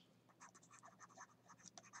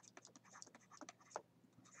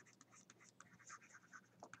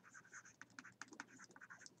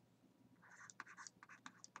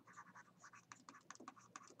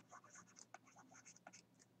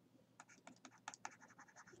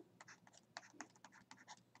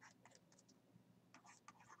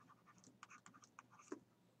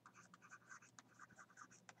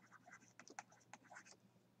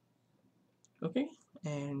 Okay,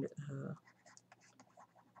 and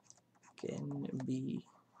can be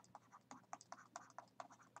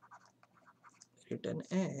written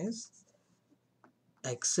as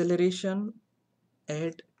acceleration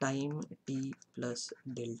at time t plus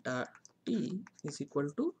delta t is equal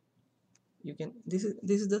to, you can, this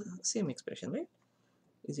is the same expression, right,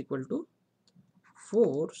 is equal to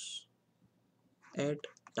force at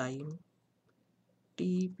time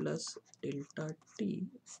t plus delta t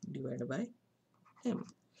divided by m.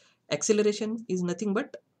 Acceleration is nothing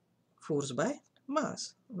but force by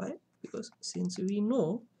mass. Why? Because since we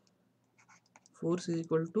know force is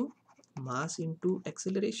equal to mass into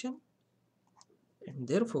acceleration, and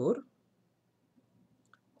therefore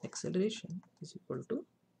acceleration is equal to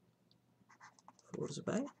force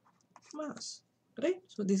by mass, right?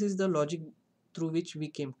 So this is the logic through which we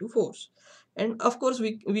came to force. And of course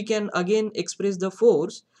we can again express the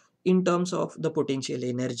force in terms of the potential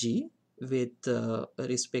energy with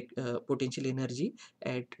respect potential energy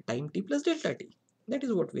at time t plus delta t. That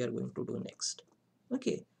is what we are going to do next.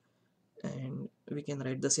 Okay, and we can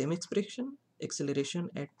write the same expression, acceleration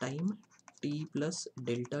at time t plus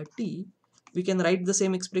delta t. We can write the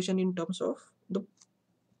same expression in terms of the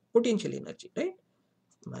potential energy, right?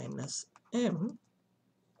 Minus m,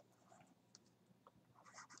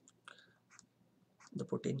 the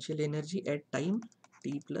potential energy at time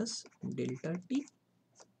t plus delta t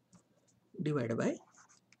divided by,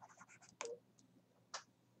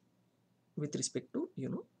 with respect to,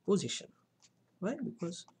 position. Why?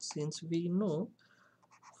 Because since we know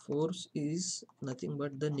force is nothing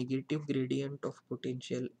but the negative gradient of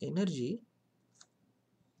potential energy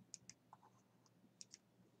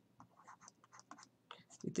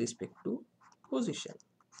with respect to position,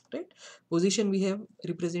 right? Position we have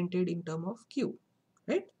represented in term of q,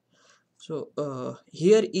 right? So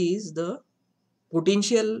here is the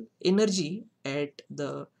potential energy at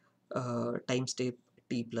the time step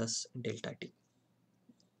t plus delta t.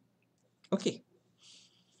 Okay,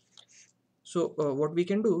 so what we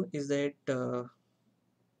can do is that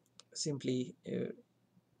simply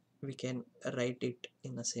we can write it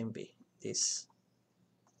in the same way, this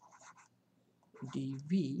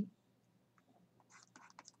dv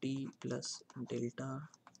t plus delta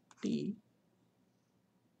t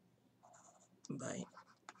by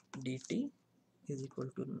dt is equal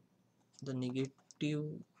to the negative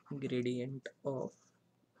gradient of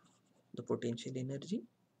the potential energy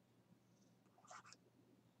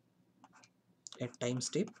at time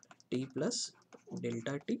step t plus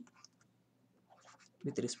delta t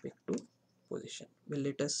with respect to position. Well,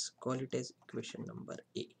 let us call it as equation number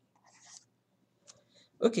A.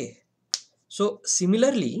 Okay, so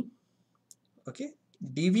similarly, okay,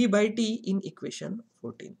 dv by t in equation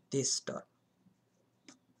 14, this term.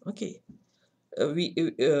 Okay, we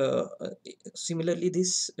similarly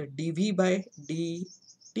this dv by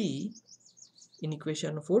dt in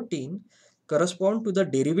equation 14 correspond to the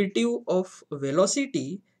derivative of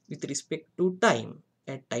velocity with respect to time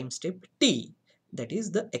at time step t, that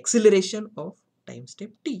is the acceleration of time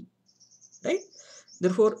step t, right?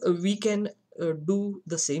 Therefore we can do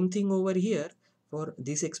the same thing over here for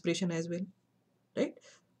this expression as well, right?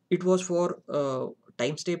 It was for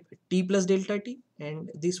time step t plus delta t,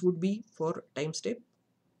 and this would be for time step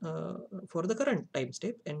uh, for the current time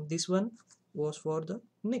step, and this one was for the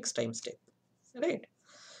next time step, right?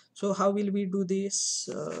 So how will we do this?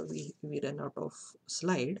 We ran out of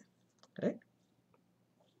slide, right?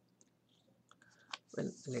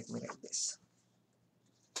 Well, let me write this.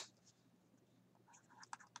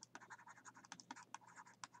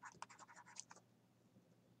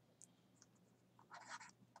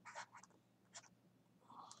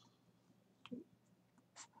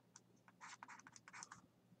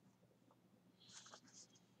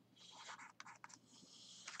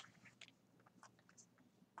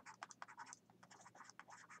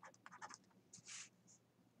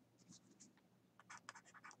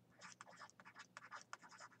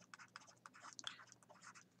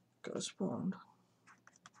 Correspond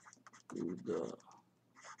to the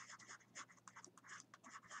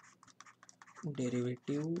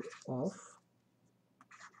derivative of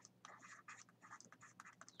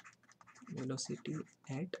velocity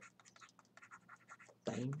at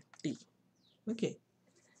time t. Okay,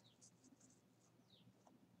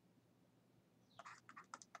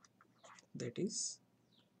 that is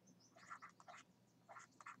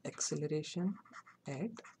acceleration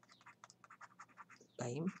at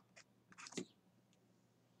time t.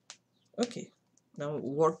 Okay, now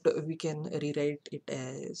what we can rewrite it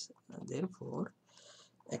as, therefore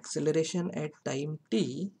acceleration at time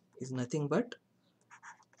t is nothing but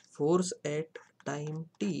force at time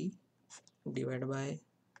t divided by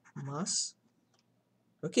mass.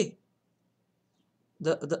 Okay,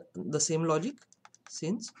 the same logic,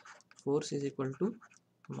 since force is equal to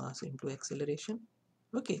mass into acceleration.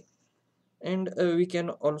 Okay, and we can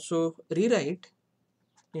also rewrite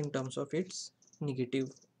in terms of its negative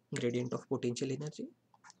gradient of potential energy.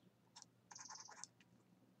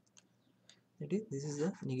 That is, this is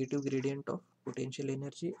the negative gradient of potential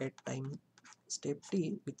energy at time step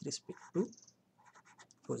t with respect to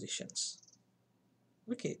positions.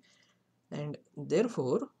 Okay, and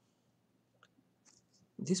therefore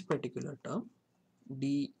this particular term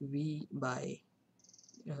dv by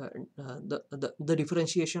the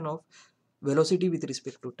differentiation of velocity with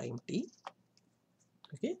respect to time t,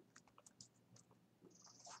 okay,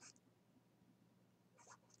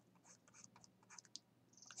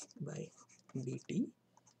 by dt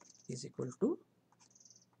is equal to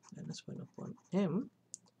minus 1 upon m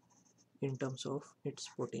in terms of its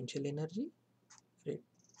potential energy, rate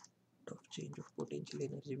of change of potential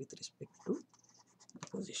energy with respect to the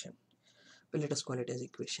position. Well, let us call it as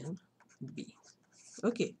equation b.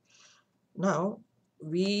 Okay, now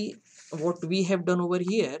we what we have done over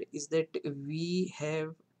here is that we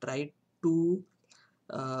have tried to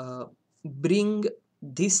uh, bring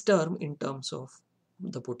this term in terms of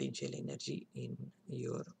the potential energy in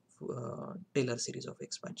your Taylor series of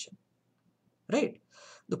expansion, right?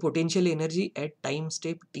 The potential energy at time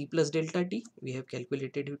step t plus delta t, we have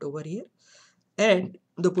calculated it over here, and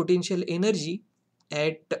the potential energy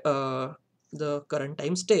at the current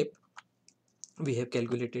time step we have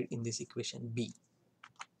calculated in this equation b.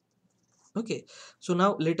 Okay, so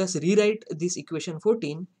now let us rewrite this equation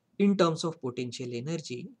 14 in terms of potential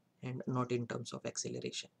energy and not in terms of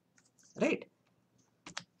acceleration, right?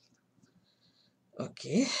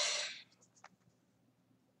 Okay,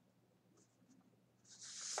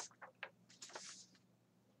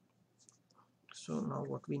 so now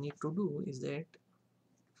what we need to do is that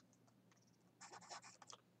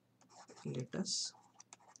let us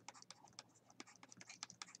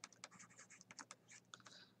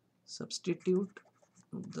substitute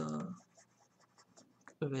the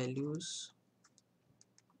values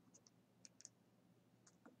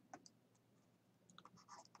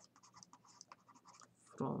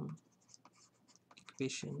from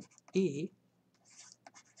equation A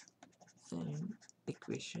and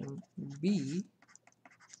equation B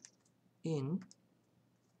in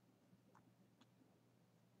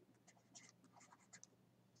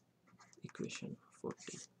equation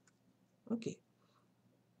 14. Okay,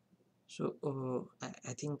 so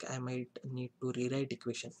I think I might need to rewrite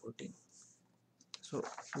equation 14. So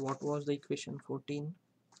what was the equation 14?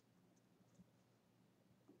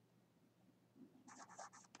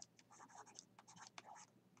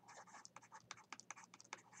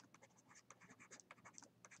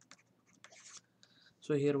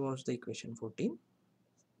 So here was the equation 14.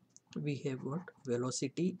 We have got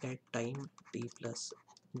velocity at time t plus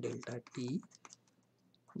delta t,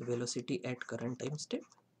 the velocity at current time step.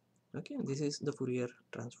 Okay, this is the Fourier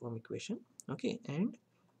transform equation. Okay, and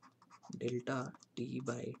delta t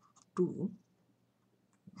by 2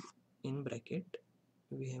 in bracket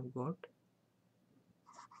we have got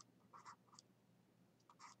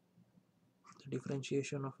the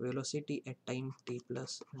differentiation of velocity at time t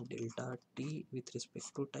plus delta t with respect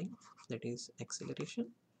to time, that is acceleration,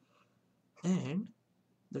 and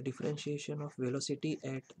the differentiation of velocity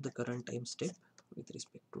at the current time step with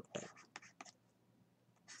respect to time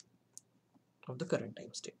of the current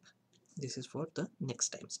time step. This is for the next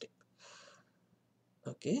time step.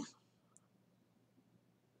 Okay,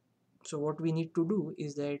 so what we need to do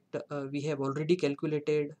is that we have already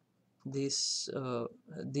calculated this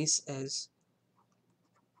as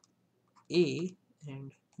A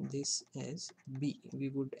and this as B. We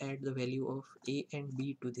would add the value of A and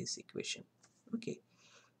B to this equation. Okay,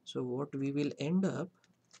 so what we will end up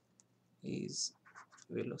is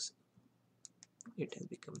velocity, it has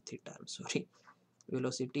become theta, I'm sorry,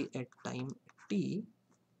 velocity at time t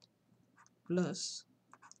plus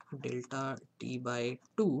delta t by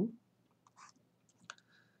 2.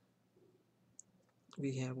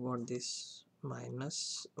 We have got this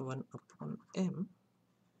minus 1 upon m.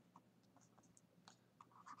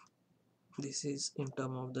 This is in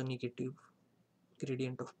term of the negative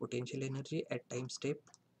gradient of potential energy at time step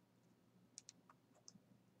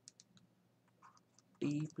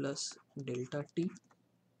t plus delta t,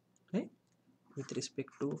 right, with respect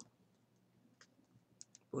to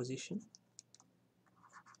position,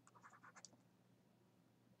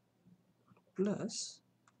 plus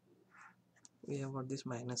we have got this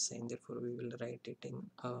minus sign, therefore we will write it in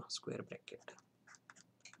a square bracket,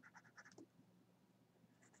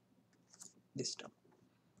 this term,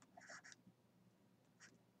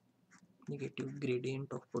 negative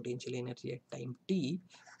gradient of potential energy at time t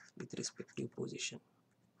with respective position.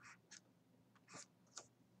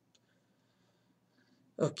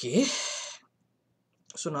 Okay,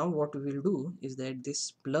 so now what we will do is that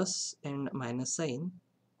this plus and minus sign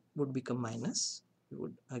would become minus. We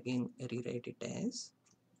would again rewrite it as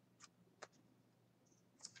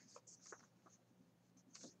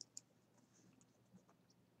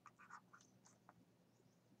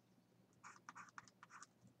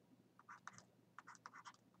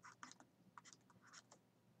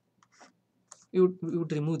we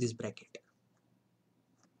would remove this bracket,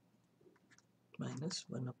 minus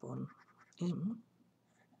 1 upon m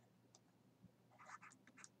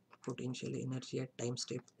potential energy at time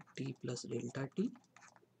step t plus delta t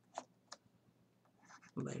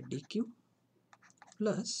by dq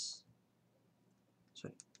plus,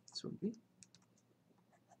 sorry, this would be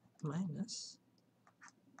minus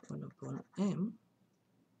 1 upon m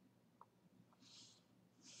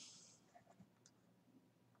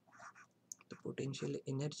the potential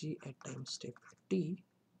energy at time step t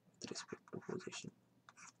with respect to position.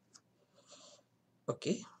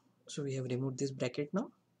 Okay, so we have removed this bracket.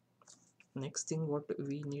 Now next thing what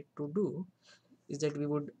we need to do is that we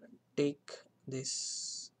would take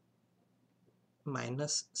this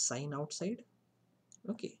minus sign outside.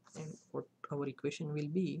 Okay, and what our equation will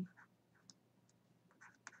be,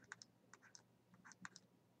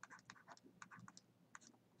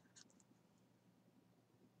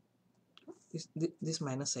 this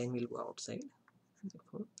minus sign will go outside.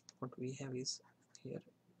 Therefore what we have is here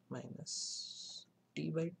minus t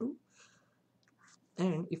by 2,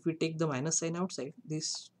 and if we take the minus sign outside,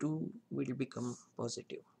 this 2 will become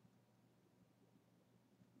positive.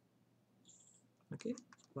 Okay,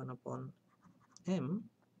 1 upon m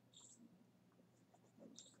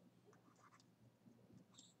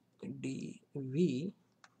dv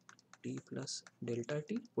t plus delta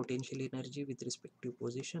t potential energy with respect to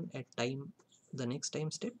position at time, the next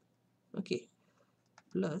time step. Okay,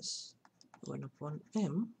 plus 1 upon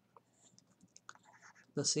m,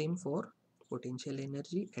 the same for potential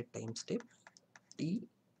energy at time step t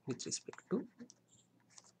with respect to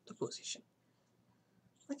the position.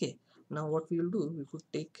 Okay, now what we will do, we could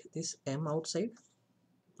take this m outside.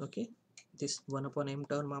 Okay, this 1 upon m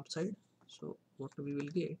term outside, so what we will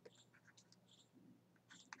get,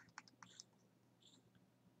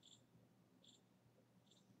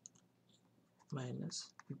 minus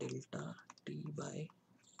delta t by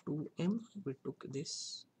 2m, we took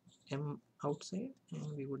this m outside,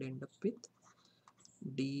 and we would end up with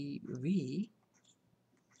dv,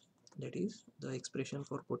 that is the expression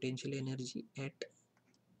for potential energy at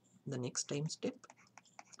the next time step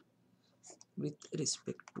with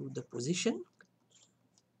respect to the position,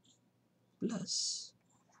 plus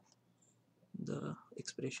the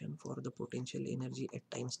expression for the potential energy at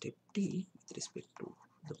time step t with respect to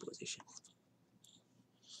the position.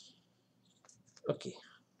 Okay,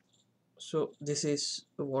 so this is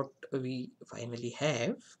what we finally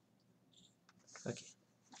have. Okay,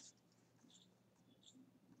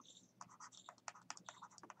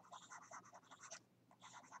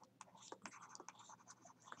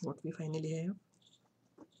 what we finally have,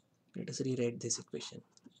 let us rewrite this equation.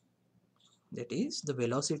 That is, the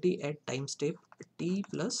velocity at time step t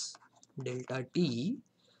plus delta t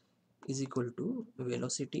is equal to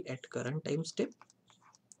velocity at current time step,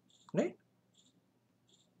 right,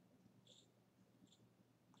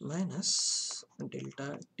 minus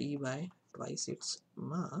delta t by twice its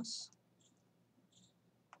mass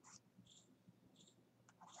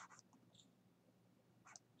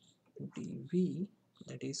dv,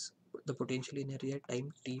 that is the potential energy at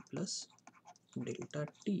time t plus delta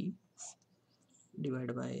t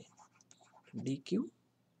divided by dq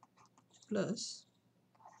plus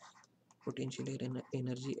potential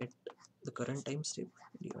energy at the current time step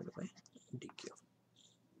divided by dq.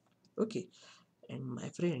 Okay, and my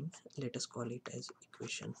friend, let us call it as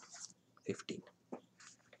equation 15.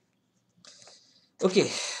 Okay,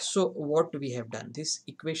 so what we have done, this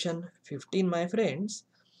equation 15, my friends,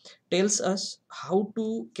 tells us how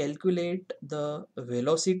to calculate the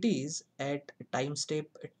velocities at time step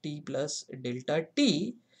t plus delta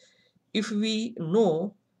t if we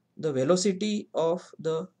know the velocity of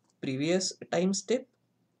the previous time step,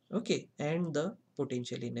 okay, and the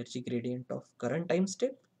potential energy gradient of current time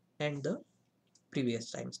step and the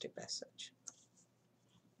previous time step as such.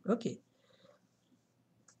 Okay,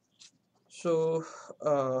 so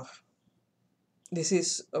this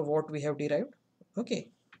is what we have derived. Okay,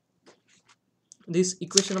 this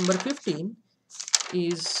equation number 15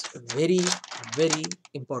 is very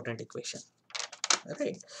important equation.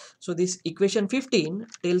 right? So this equation 15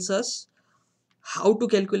 tells us how to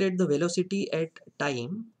calculate the velocity at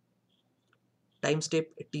time step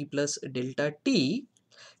t plus delta t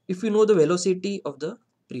if you know the velocity of the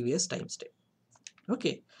previous time step.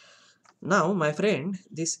 Okay, now my friend,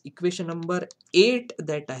 this equation number 8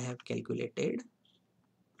 that I have calculated,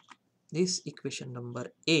 this equation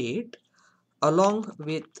number 8 along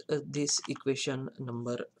with this equation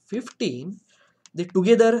number 15, they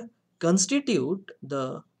together constitute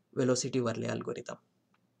the velocity Verlet algorithm.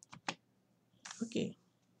 Okay,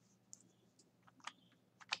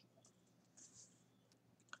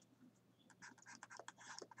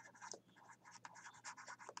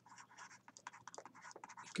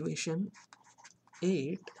 equation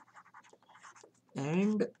 8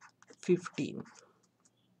 and 15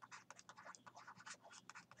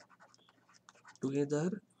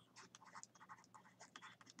 together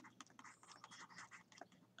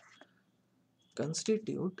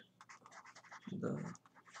constitute the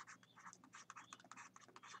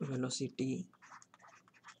velocity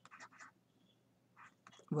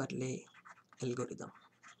Verlet algorithm.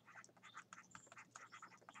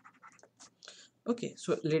 Okay,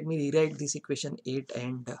 so let me rewrite this equation 8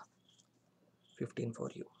 and 15 for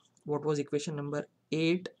you. What was equation number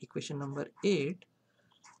 8? Equation number 8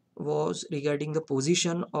 was regarding the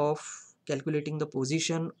position of calculating the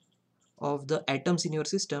position of the atoms in your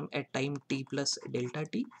system at time t plus delta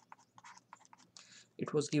t.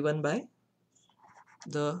 It was given by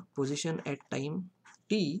the position at time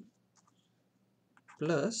t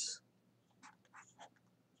plus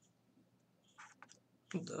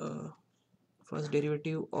the first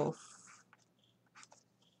derivative of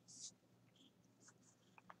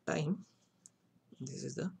time. This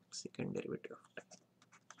is the second derivative of time.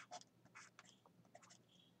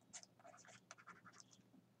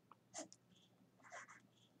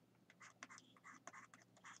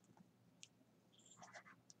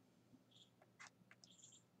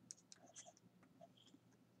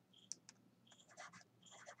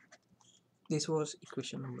 This was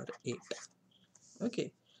equation number 8.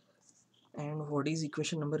 Okay, and what is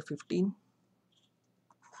equation number 15?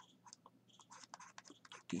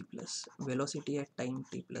 T plus velocity at time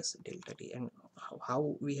t plus delta t. And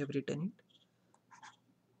how we have written it?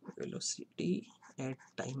 Velocity at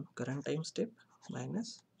time current time step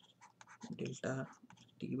minus delta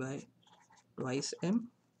t by twice m,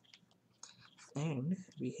 and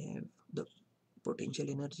we have the potential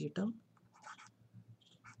energy term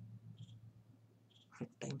at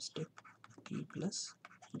time step t plus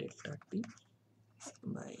delta t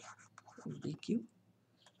by dq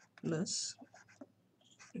plus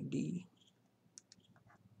d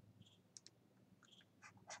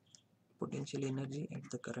potential energy at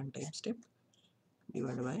the current time step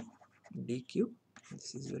divided by dq.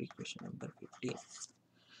 This is your equation number 15.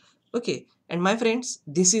 Okay, and my friends,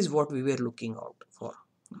 this is what we were looking out for.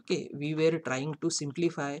 Okay, we were trying to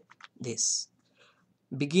simplify this.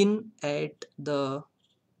 Begin at the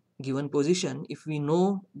given position. If we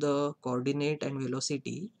know the coordinate and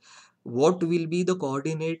velocity, what will be the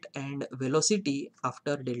coordinate and velocity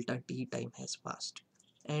after delta t time has passed?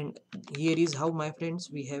 And here is how, my friends,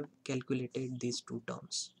 we have calculated these two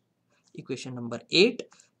terms. Equation number 8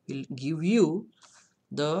 will give you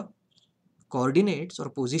the coordinates or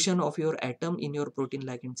position of your atom in your protein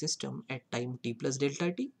ligand system at time t plus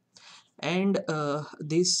delta t, and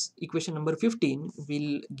this equation number 15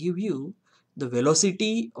 will give you the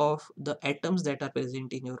velocity of the atoms that are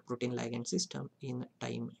present in your protein ligand system in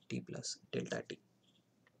time t plus delta t.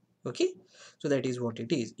 Okay, so that is what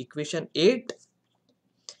it is. Equation 8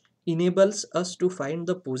 enables us to find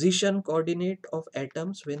the position coordinate of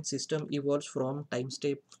atoms when system evolves from time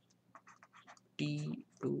step t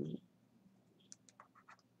to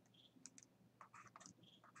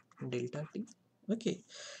delta t. Okay,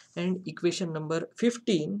 and equation number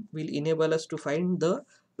 15 will enable us to find the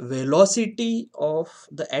velocity of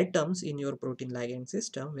the atoms in your protein ligand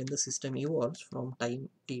system when the system evolves from time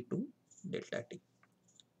t to delta t.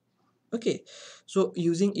 Okay, so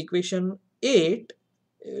using equation 8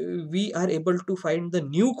 we are able to find the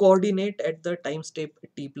new coordinate at the time step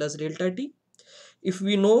t plus delta t. If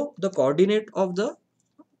we know the coordinate of the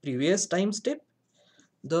previous time step,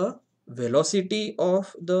 the velocity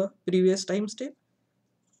of the previous time step,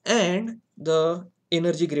 and the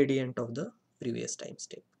energy gradient of the previous time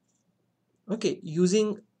step. Okay,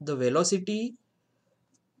 using the velocity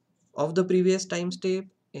of the previous time step,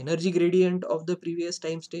 energy gradient of the previous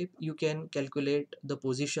time step, you can calculate the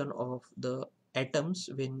position of the atoms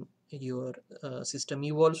when your system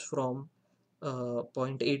evolves from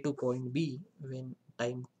point A to point B when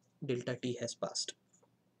time delta t has passed.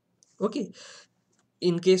 Okay,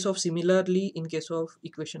 in case of similarly, in case of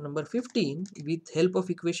equation number 15, with help of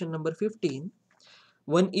equation number 15,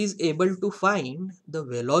 one is able to find the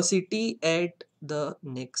velocity at the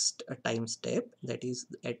next time step, that is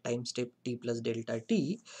at time step t plus delta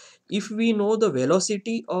t, if we know the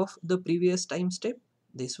velocity of the previous time step,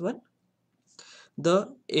 this one,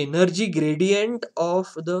 the energy gradient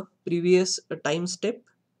of the previous time step,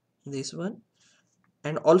 this one,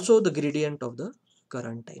 and also the gradient of the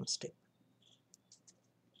current time step.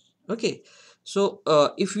 Okay, so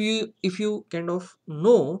if you kind of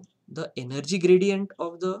know the energy gradient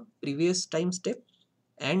of the previous time step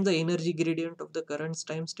and the energy gradient of the current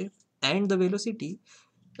time step and the velocity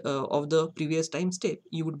of the previous time step,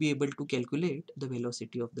 you would be able to calculate the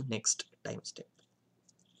velocity of the next time step.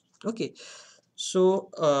 Okay, so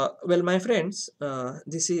well, my friends,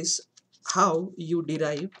 this is how you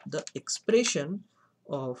derive the expression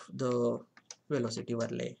of the velocity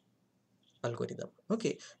Verlet algorithm.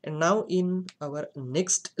 Okay, and now in our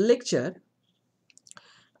next lecture,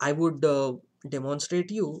 I would demonstrate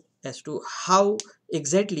you as to how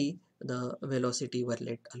exactly the velocity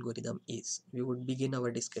Verlet algorithm is. We would begin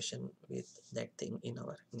our discussion with that thing in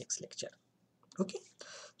our next lecture. Okay,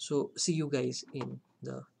 so see you guys in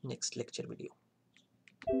the next lecture video.